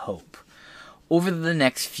in, I hope. Over the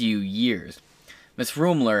next few years, Miss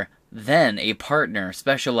Rumler, then a partner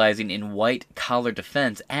specializing in white-collar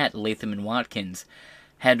defense at Latham & Watkins,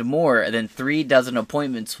 had more than 36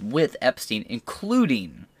 appointments with Epstein,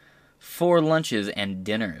 including for lunches and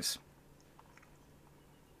dinners.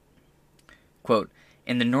 Quote,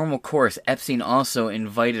 in the normal course, Epstein also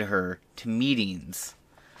invited her to meetings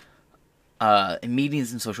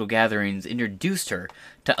and social gatherings, introduced her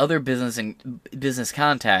to other business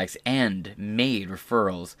contacts, and made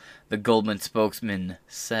referrals, the Goldman spokesman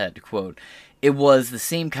said. Quote, it was the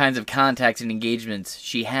same kinds of contacts and engagements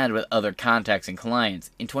she had with other contacts and clients.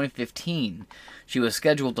 In 2015, she was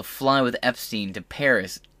scheduled to fly with Epstein to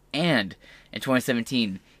Paris, and in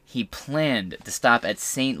 2017, he planned to stop at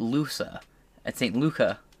St. Lucia,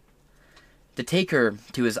 to take her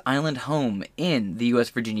to his island home in the U.S.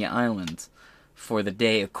 Virginia Islands for the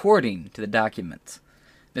day, according to the documents.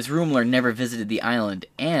 Ms. Rumler never visited the island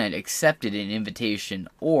and accepted an invitation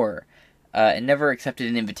or an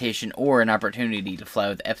opportunity to fly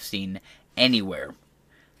with Epstein anywhere,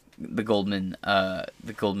 the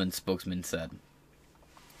Goldman spokesman said.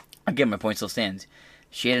 Again, my point still stands.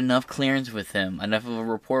 She had enough clearance with him, enough of a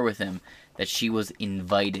rapport with him, that she was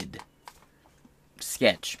invited.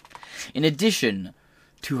 Sketch. In addition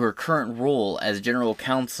to her current role as general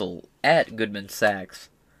counsel at Goldman Sachs,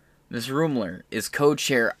 Ms. Rumler is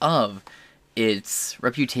co-chair of its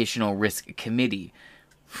Reputational Risk Committee.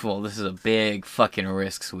 Well, this is a big fucking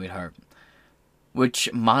risk, sweetheart.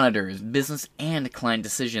 Which monitors business and client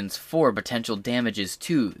decisions for potential damages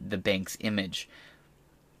to the bank's image.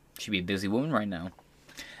 She'd be a busy woman right now.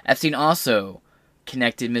 Epstein also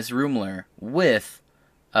connected Ms. Rumler with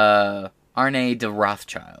Arne de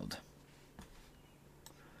Rothschild.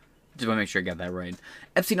 Just want to make sure I got that right.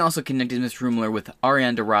 Epstein also connected Ms. Rumler with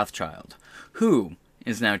Ariane de Rothschild, who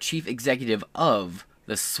is now chief executive of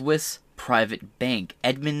the Swiss private bank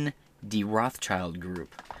Edmond de Rothschild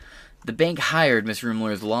Group. The bank hired Ms.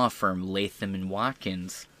 Rumler's law firm Latham &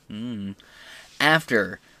 Watkins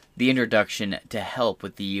after the introduction to help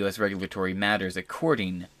with the U.S. regulatory matters,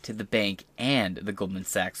 according to the bank and the Goldman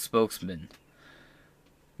Sachs spokesman.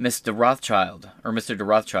 Mr. de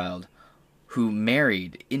Rothschild, who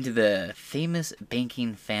married into the famous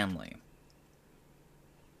banking family,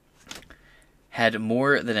 had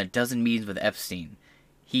more than a dozen meetings with Epstein.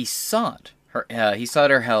 He sought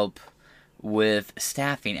her help with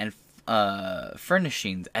staffing and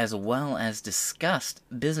furnishings, as well as discussed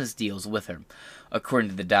business deals with her, according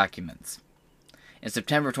to the documents. In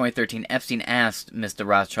September 2013, Epstein asked Mr.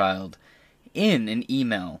 Rothschild in an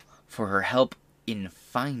email for her help in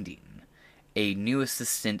finding a new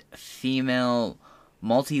assistant, female,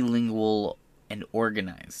 multilingual, and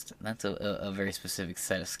organized. That's a very specific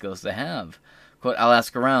set of skills to have. Quote, I'll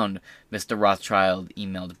ask around, Mr. Rothschild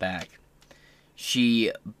emailed back.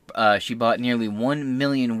 She bought nearly $1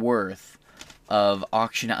 million worth of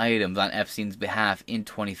auction items on Epstein's behalf in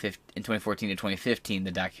 2014 to 2015,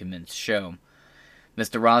 the documents show.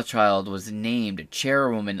 Mr. Rothschild was named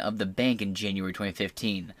chairwoman of the bank in January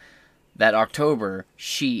 2015. That October,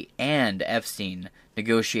 she and Epstein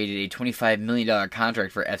negotiated a $25 million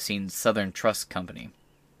contract for Epstein's Southern Trust Company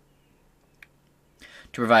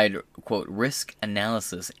to provide, quote, risk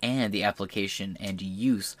analysis and the application and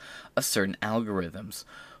use of certain algorithms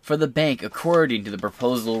for the bank, according to the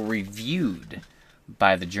proposal reviewed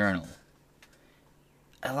by the Journal.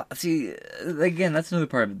 See, again, that's another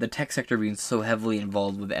part of it. The tech sector being so heavily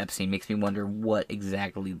involved with Epstein makes me wonder what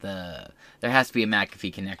exactly there has to be a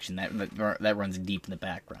McAfee connection that runs deep in the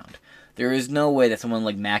background. There is no way that someone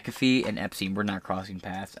like McAfee and Epstein were not crossing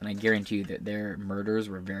paths, and I guarantee you that their murders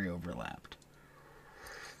were very overlapped.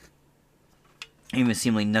 Even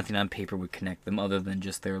seemingly nothing on paper would connect them other than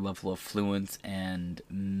just their level of fluence and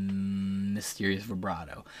mysterious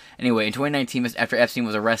vibrato. Anyway, in 2019, after Epstein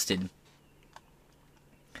was arrested,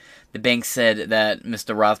 the bank said that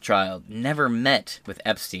Mr. Rothschild never met with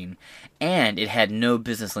Epstein, and it had no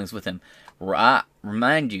business links with him.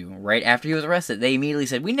 Remind you, right after he was arrested, they immediately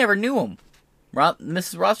said, we never knew him.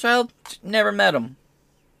 Mrs. Rothschild never met him.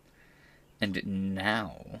 And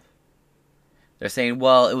now they're saying,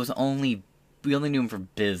 well, we only knew him for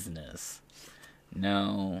business.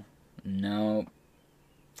 No.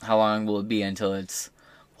 How long will it be until it's,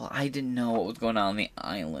 well, I didn't know what was going on the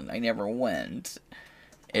island. I never went.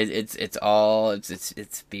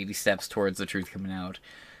 It's baby steps towards the truth coming out.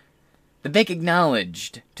 The bank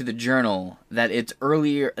acknowledged to the Journal that its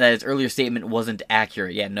earlier statement wasn't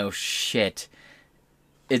accurate. Yeah, no shit.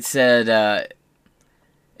 It said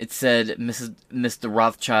Mr.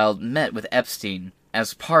 Rothschild met with Epstein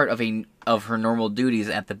as part of her normal duties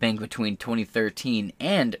at the bank between 2013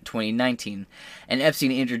 and 2019, and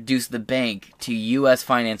Epstein introduced the bank to U.S.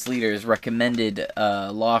 finance leaders, recommended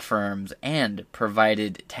law firms, and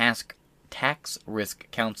provided tax risk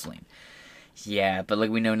counseling. Yeah, but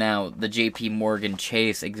like we know now, the J.P. Morgan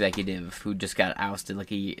Chase executive who just got ousted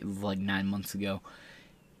like 9 months ago,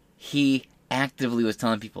 he actively was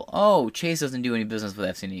telling people, "Oh, Chase doesn't do any business with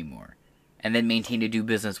Epstein anymore," and then maintained to do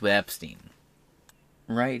business with Epstein.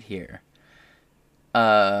 Right here.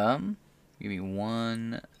 Give me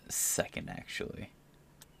 1 second, actually.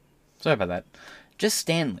 Sorry about that. Just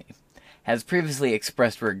Stanley has previously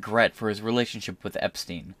expressed regret for his relationship with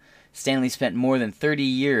Epstein. Stanley spent more than 30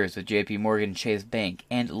 years with J.P. Morgan Chase Bank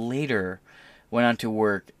and later went on to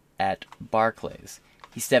work at Barclays.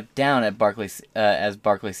 He stepped down at Barclays as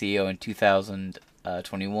Barclays CEO in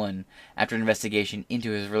 2021 after an investigation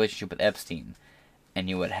into his relationship with Epstein. And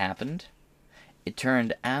you know what happened? It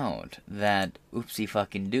turned out that oopsie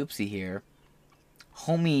fucking doopsie here,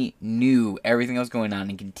 homie knew everything that was going on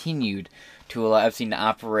and continued to allow Epstein to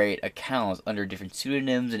operate accounts under different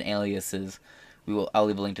pseudonyms and aliases. I'll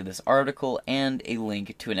leave a link to this article and a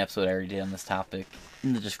link to an episode I already did on this topic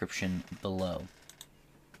in the description below.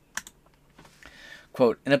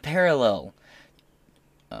 Quote, in a parallel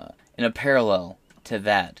to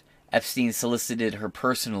that, Epstein solicited her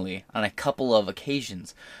personally on a couple of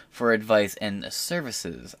occasions for advice and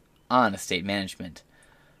services on estate management.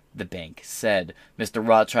 The bank said Mr.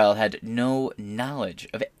 Rothschild had no knowledge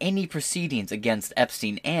of any proceedings against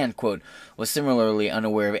Epstein and, quote, was similarly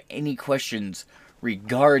unaware of any questions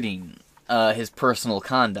regarding his personal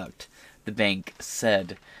conduct, the bank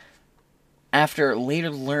said. After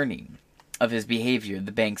later learning of his behavior,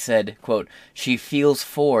 the bank said, quote, she feels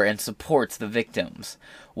for and supports the victims.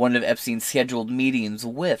 One of Epstein's scheduled meetings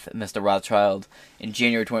with Mr. Rothschild in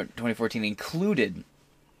January 2014 included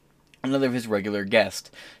another of his regular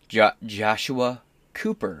guests, Joshua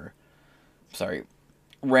Cooper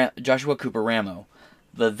Ramo,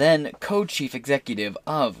 the then co-chief executive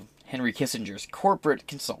of Henry Kissinger's corporate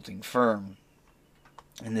consulting firm.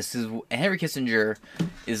 And Henry Kissinger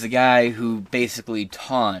is the guy who basically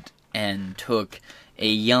taught and took a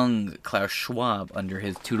young Klaus Schwab under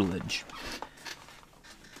his tutelage.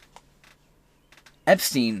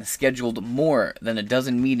 Epstein scheduled more than a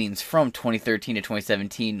dozen meetings from 2013 to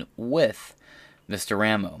 2017 with Mr.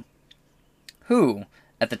 Ramo, who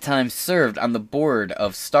at the time served on the board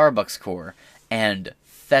of Starbucks Corp. And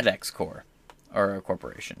FedEx Corp. Or a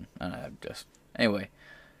corporation. Anyway,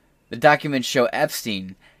 the documents show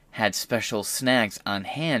Epstein had special snacks on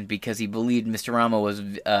hand because he believed Mr. Ramo was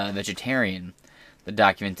vegetarian. The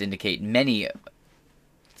documents indicate many.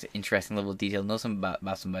 It's an interesting little detail. Know something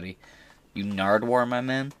about somebody. You Nardwar, my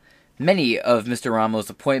man. Many of Mr. Ramo's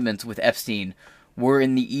appointments with Epstein were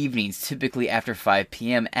in the evenings, typically after 5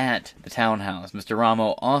 p.m. at the townhouse. Mr.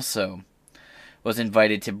 Ramo also was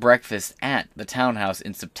invited to breakfast at the townhouse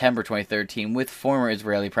in September 2013 with former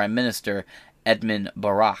Israeli Prime Minister Edmund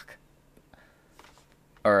Barak.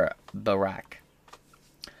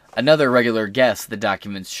 Another regular guest, the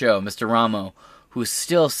documents show, Mr. Ramo, who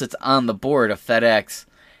still sits on the board of FedEx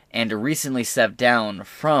and recently stepped down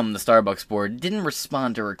from the Starbucks board, didn't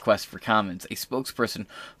respond to requests for comments. A spokesperson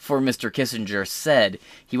for Mr. Kissinger said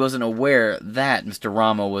he wasn't aware that Mr.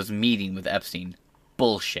 Ramo was meeting with Epstein.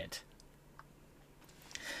 Bullshit.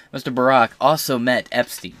 Mr. Barak also met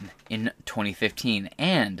Epstein in 2015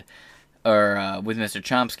 with Mr.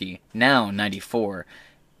 Chomsky, now 94,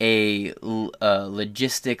 a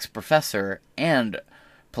logistics professor and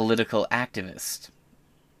political activist,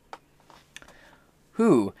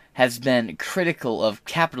 who has been critical of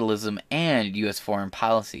capitalism and U.S. foreign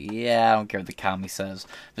policy. Yeah, I don't care what the commie says.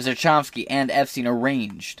 Mr. Chomsky and Epstein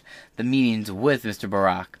arranged the meetings with Mr.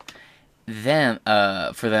 Barak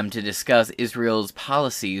for them to discuss Israel's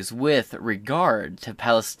policies with regard to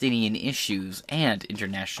Palestinian issues and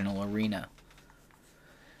international arena.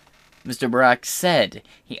 Mr. Barak said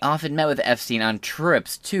he often met with Epstein on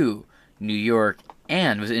trips to New York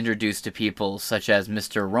and was introduced to people such as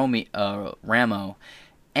Mr. Ramo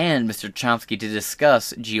and Mr. Chomsky to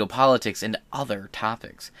discuss geopolitics and other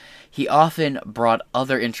topics. He often brought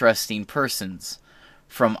other interesting persons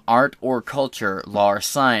from art or culture, law or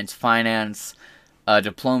science, finance,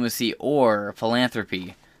 diplomacy, or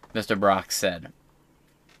philanthropy, Mr. Barak said.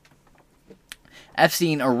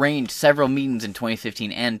 Epstein arranged several meetings in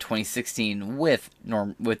 2015 and 2016 with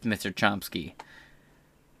Mr. Chomsky.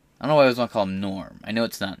 I don't know why I always want to call him Norm. I know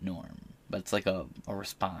it's not Norm, but it's like a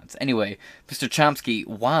response. Anyway, Mr. Chomsky,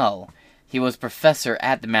 while he was professor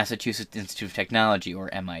at the Massachusetts Institute of Technology,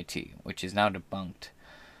 or MIT, which is now debunked.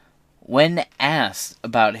 When asked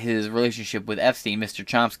about his relationship with Epstein, Mr.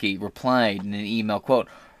 Chomsky replied in an email, quote,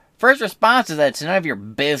 "First response is that it's none of your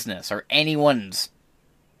business or anyone's."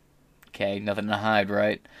 Okay, nothing to hide,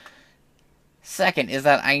 right? Second is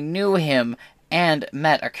that I knew him and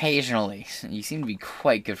met occasionally. You seem to be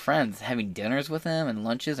quite good friends, having dinners with him, and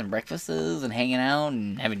lunches and breakfasts, and hanging out,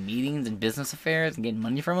 and having meetings and business affairs, and getting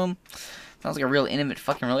money from him. Sounds like a real intimate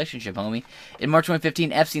fucking relationship, homie. In March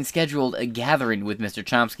 2015, Epstein scheduled a gathering with Mr.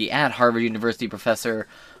 Chomsky at Harvard University professor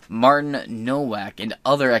Martin Nowak and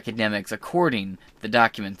other academics. According to the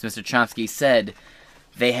documents, Mr. Chomsky said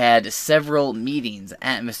they had several meetings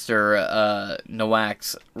at Mr.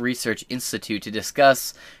 Nowak's research institute to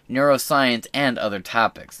discuss neuroscience and other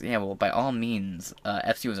topics. Yeah, well, by all means,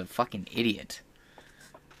 Epstein was a fucking idiot.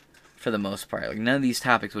 For the most part. Like, none of these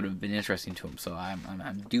topics would have been interesting to him, so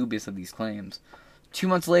I'm dubious of these claims. 2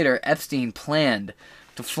 months later, Epstein planned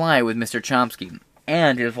to fly with Mr. Chomsky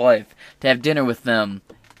and his wife to have dinner with them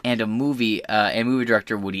and movie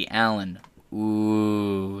director Woody Allen.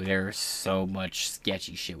 Ooh, there's so much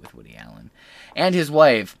sketchy shit with Woody Allen. And his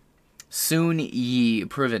wife, Soon Yi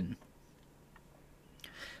Priven.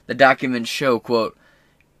 The documents show, quote,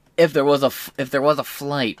 if there was a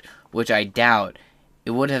flight, which I doubt,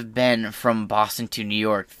 it would have been from Boston to New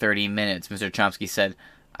York, 30 minutes, Mr. Chomsky said.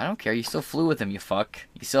 I don't care, you still flew with him, you fuck.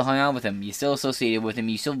 You still hung out with him, you still associated with him,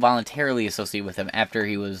 you still voluntarily associated with him after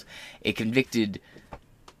he was a convicted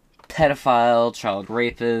pedophile, child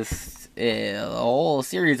rapist, a whole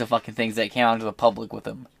series of fucking things that came out into the public with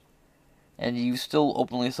him. And you still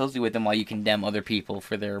openly associate with him while you condemn other people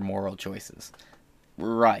for their moral choices.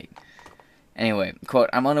 Right. Anyway, quote,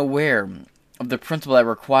 I'm unaware of the principle that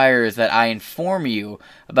requires that I inform you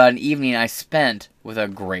about an evening I spent with a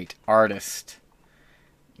great artist.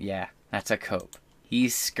 Yeah, that's a cope.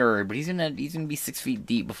 He's scared, but he's gonna be 6 feet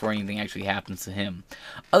deep before anything actually happens to him.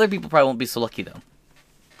 Other people probably won't be so lucky, though.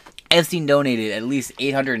 Epstein donated at least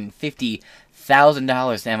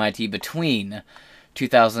 $850,000 to MIT between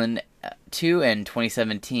 2002 and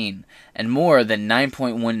 2017, and more than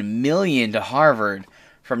 $9.1 million to Harvard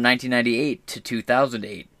from 1998 to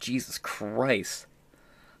 2008. Jesus Christ.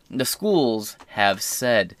 The schools have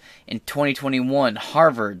said in 2021,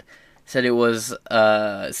 Harvard said it was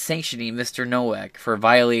sanctioning Mr. Nowak for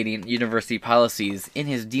violating university policies in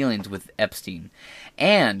his dealings with Epstein,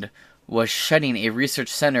 and was shutting a research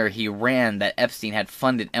center he ran that Epstein had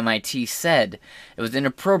funded. MIT said it was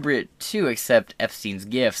inappropriate to accept Epstein's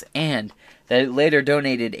gifts, and that it later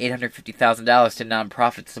donated $850,000 to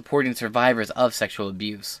nonprofits supporting survivors of sexual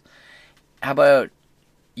abuse. How about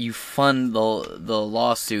you fund the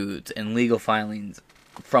lawsuits and legal filings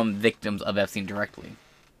from victims of Epstein directly?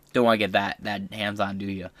 Don't want to get that hands-on, do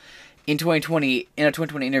you? In a 2020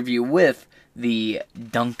 interview with the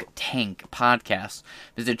Dunk Tank podcast,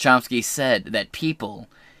 Mr. Chomsky said that people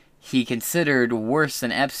he considered worse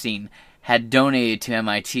than Epstein had donated to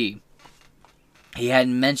MIT. He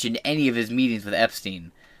hadn't mentioned any of his meetings with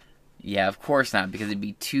Epstein. Yeah, of course not, because it would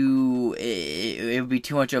be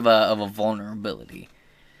too much of a vulnerability.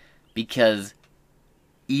 Because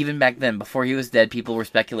even back then, before he was dead, people were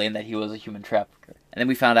speculating that he was a human trafficker. And then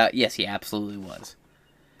we found out, yes, he absolutely was.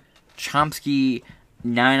 Chomsky,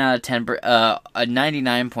 9 out of 10, a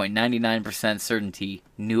 99.99% certainty,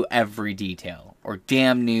 knew every detail. Or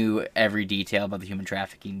damn knew every detail about the human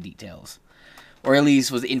trafficking details. Or at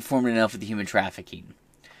least was informed enough of the human trafficking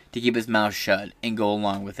to keep his mouth shut and go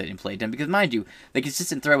along with it and play it dumb. Because mind you, the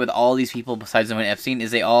consistent thread with all these people besides someone Epstein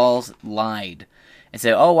is they all lied. And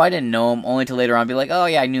said, oh, I didn't know him, only to later on be like, oh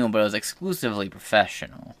yeah, I knew him, but it was exclusively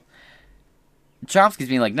professional. Chomsky's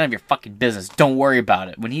being like, none of your fucking business, don't worry about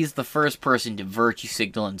it, when he's the first person to virtue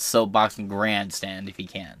signal and soapbox and grandstand if he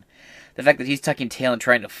can. The fact that he's tucking tail and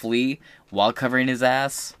trying to flee while covering his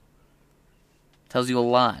ass tells you a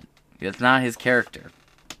lot. That's not his character.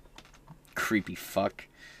 Creepy fuck.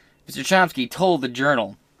 Mr. Chomsky told the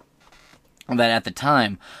Journal that at the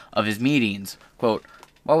time of his meetings, quote,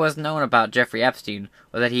 what was known about Jeffrey Epstein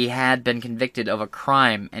was that he had been convicted of a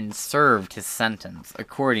crime and served his sentence,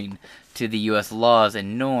 according to the U.S. laws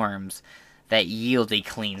and norms that yield a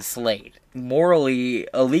clean slate. Morally,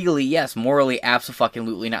 illegally, yes. Morally,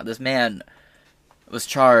 absolutely not. This man was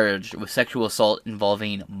charged with sexual assault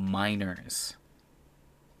involving minors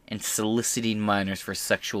and soliciting minors for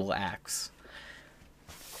sexual acts.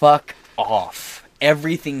 Fuck off.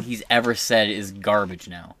 Everything he's ever said is garbage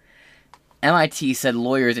now. MIT said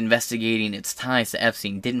lawyers investigating its ties to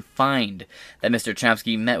Epstein didn't find that Mr.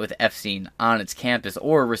 Chomsky met with Epstein on its campus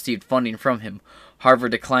or received funding from him.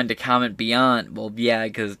 Harvard declined to comment beyond, well, yeah,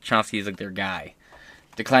 because Chomsky is like their guy.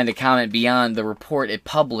 Declined to comment beyond the report it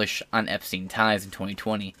published on Epstein ties in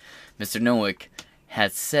 2020. Mr. Nowak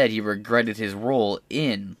had said he regretted his role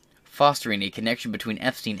in fostering a connection between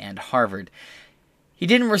Epstein and Harvard. He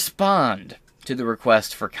didn't respond to the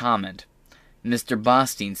request for comment. Mr.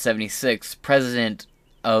 Bostine, 76, president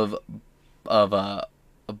of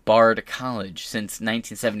Bard College since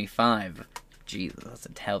 1975. Jesus, that's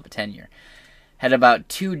a hell of a tenure. Had about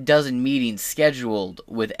 24 meetings scheduled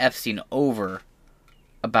with Epstein over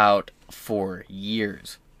about 4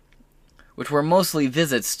 years, which were mostly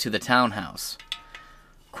visits to the townhouse.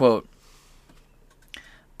 Quote,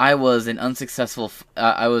 I was an unsuccessful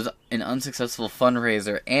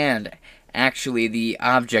fundraiser and actually the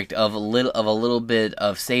object of a little bit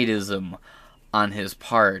of sadism on his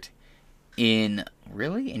part in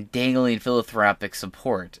dangling philanthropic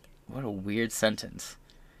support. What a weird sentence.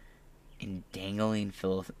 In dangling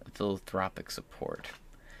philanthropic support,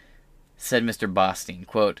 said Mr. Bosting.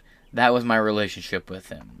 Quote, that was my relationship with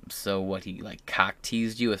him. So what, he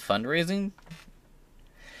cock-teased you with fundraising?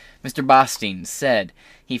 Mr. Bosting said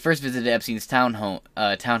he first visited Epstein's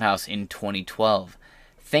townhouse in 2012,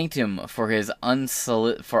 thanked him for his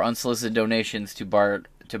unsolicited donations to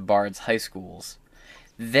Bard's high schools.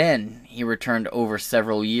 Then he returned over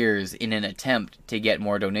several years in an attempt to get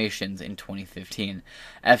more donations in 2015.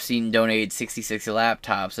 Epstein donated 66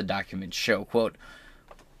 laptops, the documents show. Quote,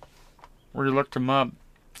 we looked him up,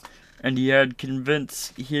 and he had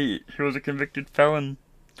convinced he was a convicted felon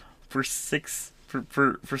for sex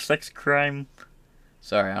crime.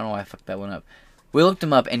 Sorry, I don't know why I fucked that one up. We looked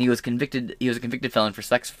him up, and he was a convicted felon for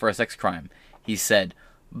a sex crime. He said,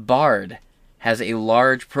 Bard has a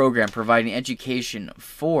large program providing education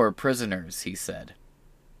for prisoners, he said.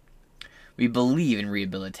 We believe in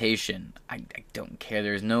rehabilitation. I don't care.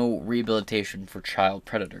 There's no rehabilitation for child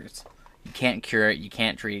predators. You can't cure it, you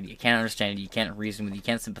can't treat it, you can't understand it, you can't reason with it, you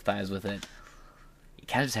can't sympathize with it. You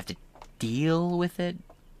kind of just have to deal with it,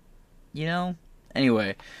 you know?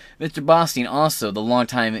 Anyway, Mr. Bosting, also the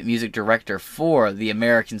longtime music director for the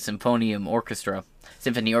American Symphony Orchestra,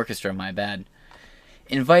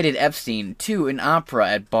 invited Epstein to an opera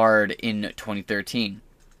at Bard in 2013.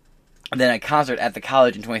 Then a concert at the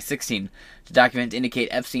college in 2016. The documents indicate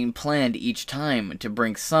Epstein planned each time to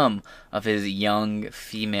bring some of his young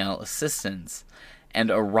female assistants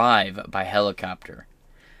and arrive by helicopter.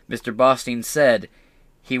 Mr. Bosting said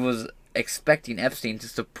he was expecting Epstein to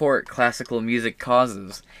support classical music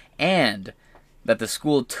causes and that the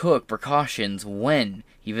school took precautions when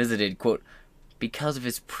he visited. Quote, because of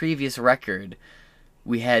his previous record,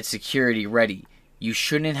 we had security ready. You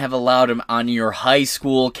shouldn't have allowed him on your high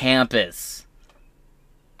school campus.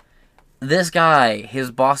 This guy,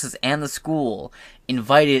 his bosses, and the school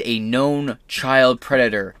invited a known child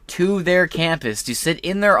predator to their campus to sit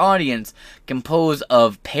in their audience composed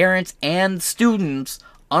of parents and students,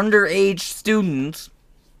 underage students.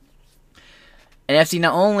 And Epstein,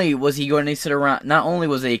 not only was he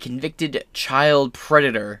a convicted child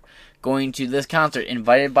predator going to this concert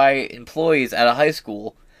invited by employees at a high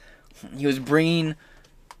school, he was bringing,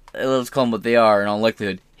 let's call them what they are in all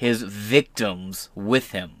likelihood, his victims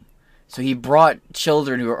with him. So he brought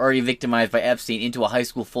children who were already victimized by Epstein into a high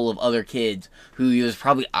school full of other kids who he was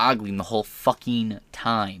probably ogling the whole fucking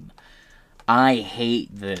time. I hate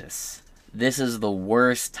this. This is the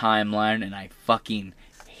worst timeline, and I fucking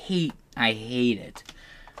hate it.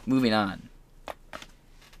 Moving on.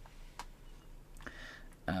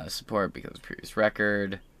 Support because of previous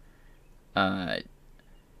record.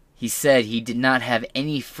 He said he did not have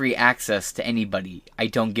any free access to anybody. I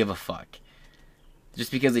don't give a fuck.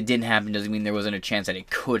 Just because it didn't happen doesn't mean there wasn't a chance that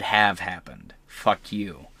it could have happened. Fuck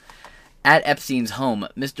you. At Epstein's home,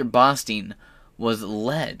 Mr. Bosting was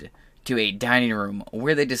led to a dining room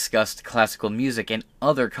where they discussed classical music and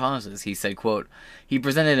other causes. He said, quote, he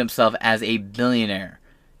presented himself as a billionaire,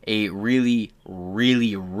 a really,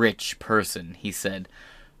 really rich person, he said.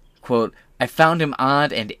 Quote, I found him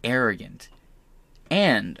odd and arrogant.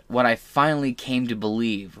 And what I finally came to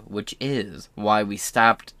believe, which is why we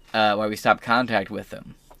stopped contact with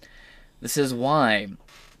him. This is why,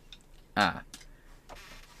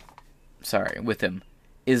 with him,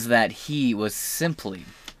 is that he was simply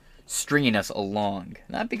stringing us along.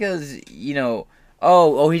 Not because, he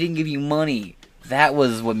didn't give you money. That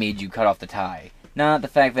was what made you cut off the tie. Not the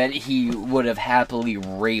fact that he would have happily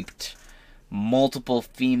raped multiple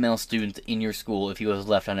female students in your school if he was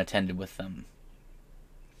left unattended with them.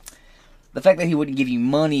 The fact that he wouldn't give you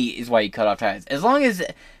money is why you cut off ties. As long as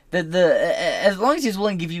as long as he's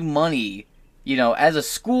willing to give you money, as a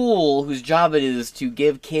school whose job it is to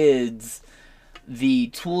give kids the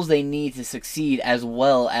tools they need to succeed as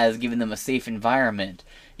well as giving them a safe environment,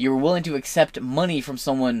 you're willing to accept money from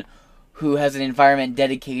someone who has an environment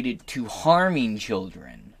dedicated to harming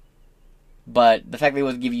children. But the fact that he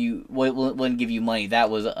wouldn't give you money, that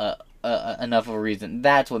was enough of a reason.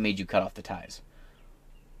 That's what made you cut off the ties.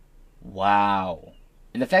 Wow.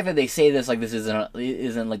 And the fact that they say this like this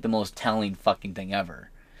isn't like the most telling fucking thing ever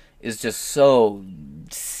is just so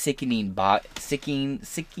sickeningly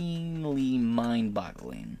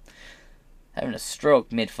mind-boggling. Having a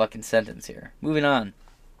stroke mid-fucking sentence here. Moving on.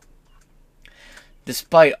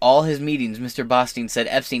 Despite all his meetings, Mr. Bosting said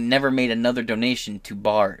Epstein never made another donation to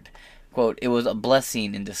Bard. Quote, "It was a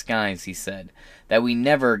blessing in disguise," he said, "that we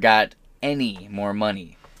never got any more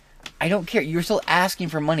money." I don't care. You're still asking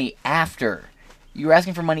for money after. You were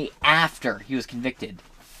asking for money after he was convicted.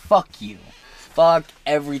 Fuck you. Fuck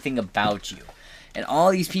everything about you. And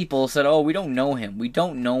all these people said, oh, we don't know him. We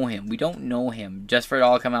don't know him. We don't know him. Just for it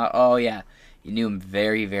all to come out, oh, yeah, you knew him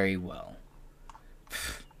very, very well.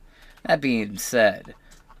 That being said,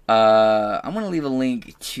 I'm going to leave a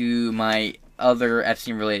link to my other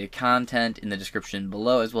Epstein-related content in the description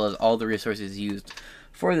below, as well as all the resources used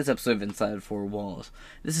for this episode of Inside Four Walls.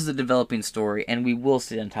 This is a developing story, and we will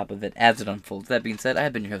stay on top of it as it unfolds. That being said, I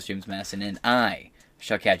have been your host, James Masson, and I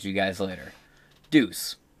shall catch you guys later.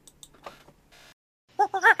 Deuce.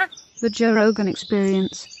 The Joe Rogan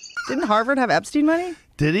Experience. Didn't Harvard have Epstein money?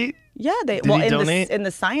 Did he? Yeah, Did he donate? in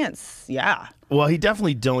the science, yeah. Well, he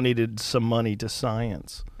definitely donated some money to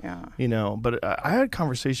science. Yeah. You know, but I had a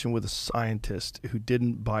conversation with a scientist who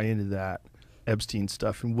didn't buy into that Epstein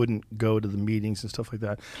stuff and wouldn't go to the meetings and stuff like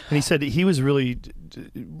that. And he said that he was really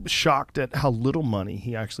shocked at how little money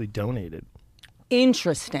he actually donated.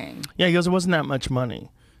 Interesting. Yeah, he goes, it wasn't that much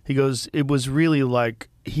money. He goes, it was really like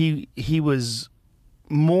he was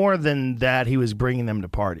more than that. He was bringing them to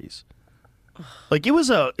parties. Like it was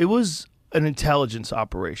an intelligence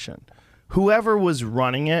operation. Whoever was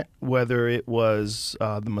running it, whether it was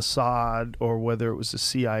the Mossad or whether it was the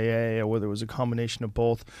CIA or whether it was a combination of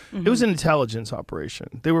both, it was an intelligence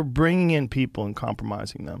operation. They were bringing in people and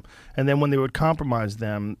compromising them. And then when they would compromise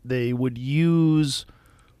them, they would use,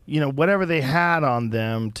 whatever they had on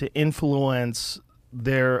them to influence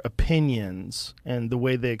their opinions and the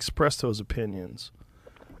way they express those opinions.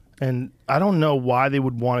 And I don't know why they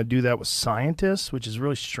would want to do that with scientists, which is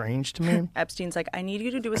really strange to me. Epstein's like, I need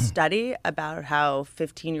you to do a study about how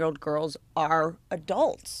 15-year-old girls are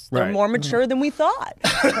adults. They're Right. more mature than we thought.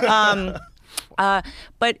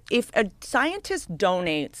 But if a scientist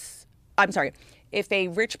donates, if a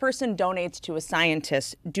rich person donates to a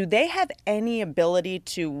scientist, do they have any ability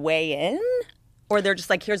to weigh in? Or they're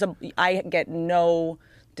just like, I get no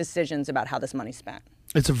decisions about how this money's spent?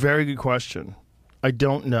 It's a very good question. I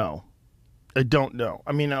don't know.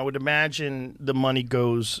 I mean, I would imagine the money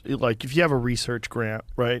goes, like, if you have a research grant,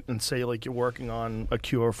 right, and say, like, you're working on a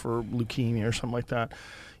cure for leukemia or something like that,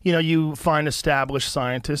 you find established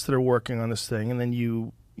scientists that are working on this thing, and then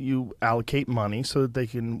you allocate money so that they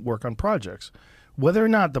can work on projects. Whether or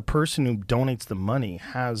not the person who donates the money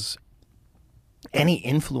has any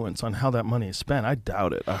influence on how that money is spent, I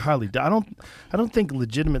doubt it. I highly doubt. I don't think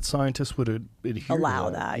legitimate scientists would adhere allow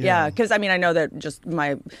to that. Yeah, because I know that just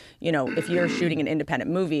if you're shooting an independent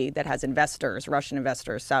movie that has investors, Russian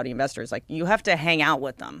investors, Saudi investors, like you have to hang out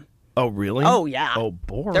with them. Oh, really? Oh, yeah. Oh,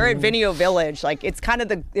 boring. They're at Video Village. Like it's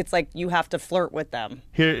it's like you have to flirt with them.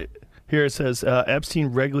 Here it says Epstein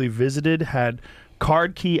regularly visited, had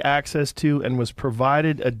card key access to, and was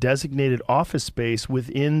provided a designated office space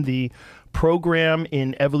within the program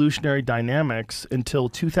in evolutionary dynamics until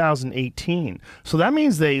 2018. So that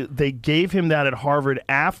means they gave him that at Harvard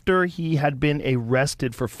after he had been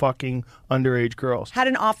arrested for fucking underage girls. Had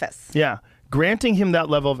an office. Yeah. Granting him that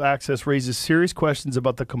level of access raises serious questions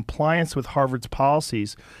about the compliance with Harvard's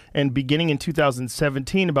policies, and beginning in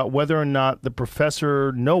 2017 about whether or not the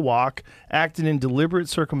Professor Nowak acted in deliberate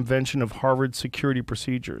circumvention of Harvard's security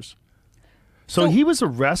procedures. So he was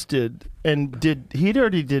arrested and he'd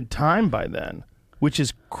already did time by then, which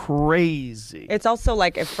is crazy. It's also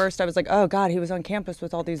like at first I was like, oh God, he was on campus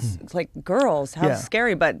with all these like girls. How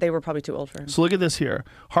scary, but they were probably too old for him. So look at this here.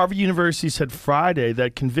 Harvard University said Friday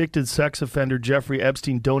that convicted sex offender Jeffrey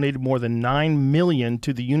Epstein donated more than $9 million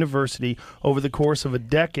to the university over the course of a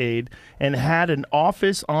decade and had an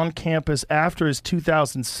office on campus after his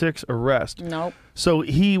 2006 arrest. Nope. So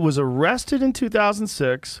he was arrested in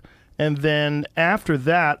 2006. And then after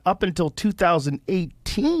that, up until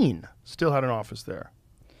 2018, still had an office there.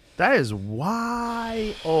 That is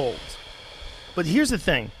wild. But here's the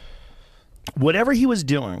thing. Whatever he was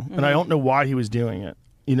doing, and I don't know why he was doing it,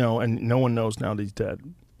 and no one knows now that he's dead.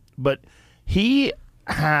 But he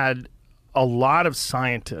had a lot of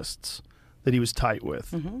scientists that he was tight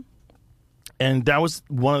with. And that was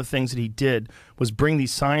one of the things that he did, was bring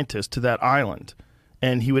these scientists to that island.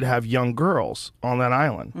 And he would have young girls on that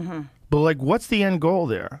island. But, like, what's the end goal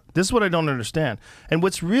there? This is what I don't understand. And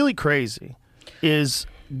what's really crazy is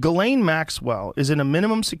Ghislaine Maxwell is in a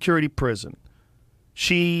minimum security prison.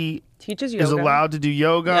 She teaches yoga. Is allowed to do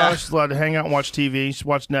yoga. Yeah. She's allowed to hang out and watch TV. She's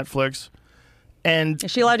watch Netflix. And is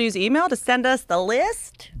she allowed to use email to send us the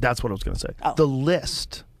list? That's what I was going to say. Oh. The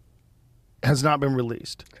list has not been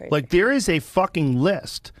released. Crazy. Like, there is a fucking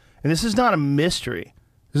list. And this is not a mystery.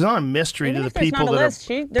 It's not a mystery Even to if the there's people not a that list,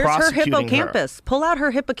 are there's her prosecuting hippocampus. Pull out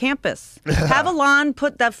her hippocampus. Have Elon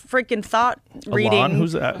put that freaking thought reading. Elon?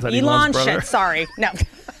 Who's that? Is that Elon Elon's brother? shit. Sorry. No.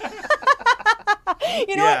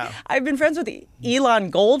 You know Yeah. what? I've been friends with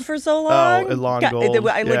Elon Gold for so long. Oh, Elon God, Gold.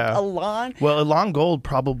 I like Yeah. Elon. Well, Elon Gold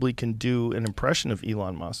probably can do an impression of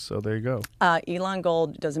Elon Musk, so there you go. Elon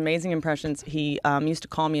Gold does amazing impressions. He used to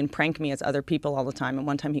call me and prank me as other people all the time. And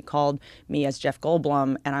one time he called me as Jeff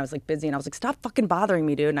Goldblum, and I was like busy, and I was like, "Stop fucking bothering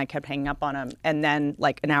me, dude!" And I kept hanging up on him. And then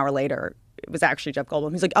like an hour later, it was actually Jeff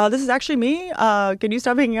Goldblum. He's like, "This is actually me. Can you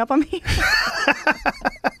stop hanging up on me?"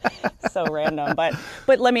 So random,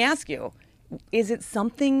 but let me ask you. Is it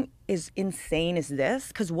something as insane as this?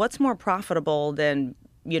 Because what's more profitable than,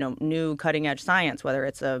 new cutting edge science, whether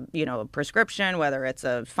it's a prescription, whether it's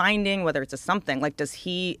a finding, whether it's a something? Like, if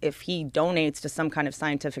he donates to some kind of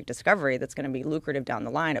scientific discovery that's going to be lucrative down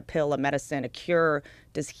the line, a pill, a medicine, a cure,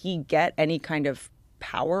 does he get any kind of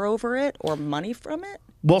power over it or money from it?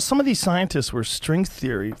 Well, some of these scientists were string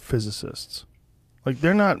theory physicists. Like,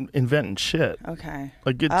 they're not inventing shit. Okay.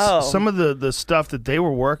 Like, it's some of the stuff that they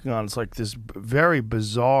were working on is like this very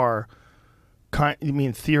bizarre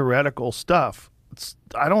theoretical stuff.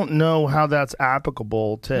 I don't know how that's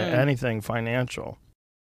applicable to anything financial.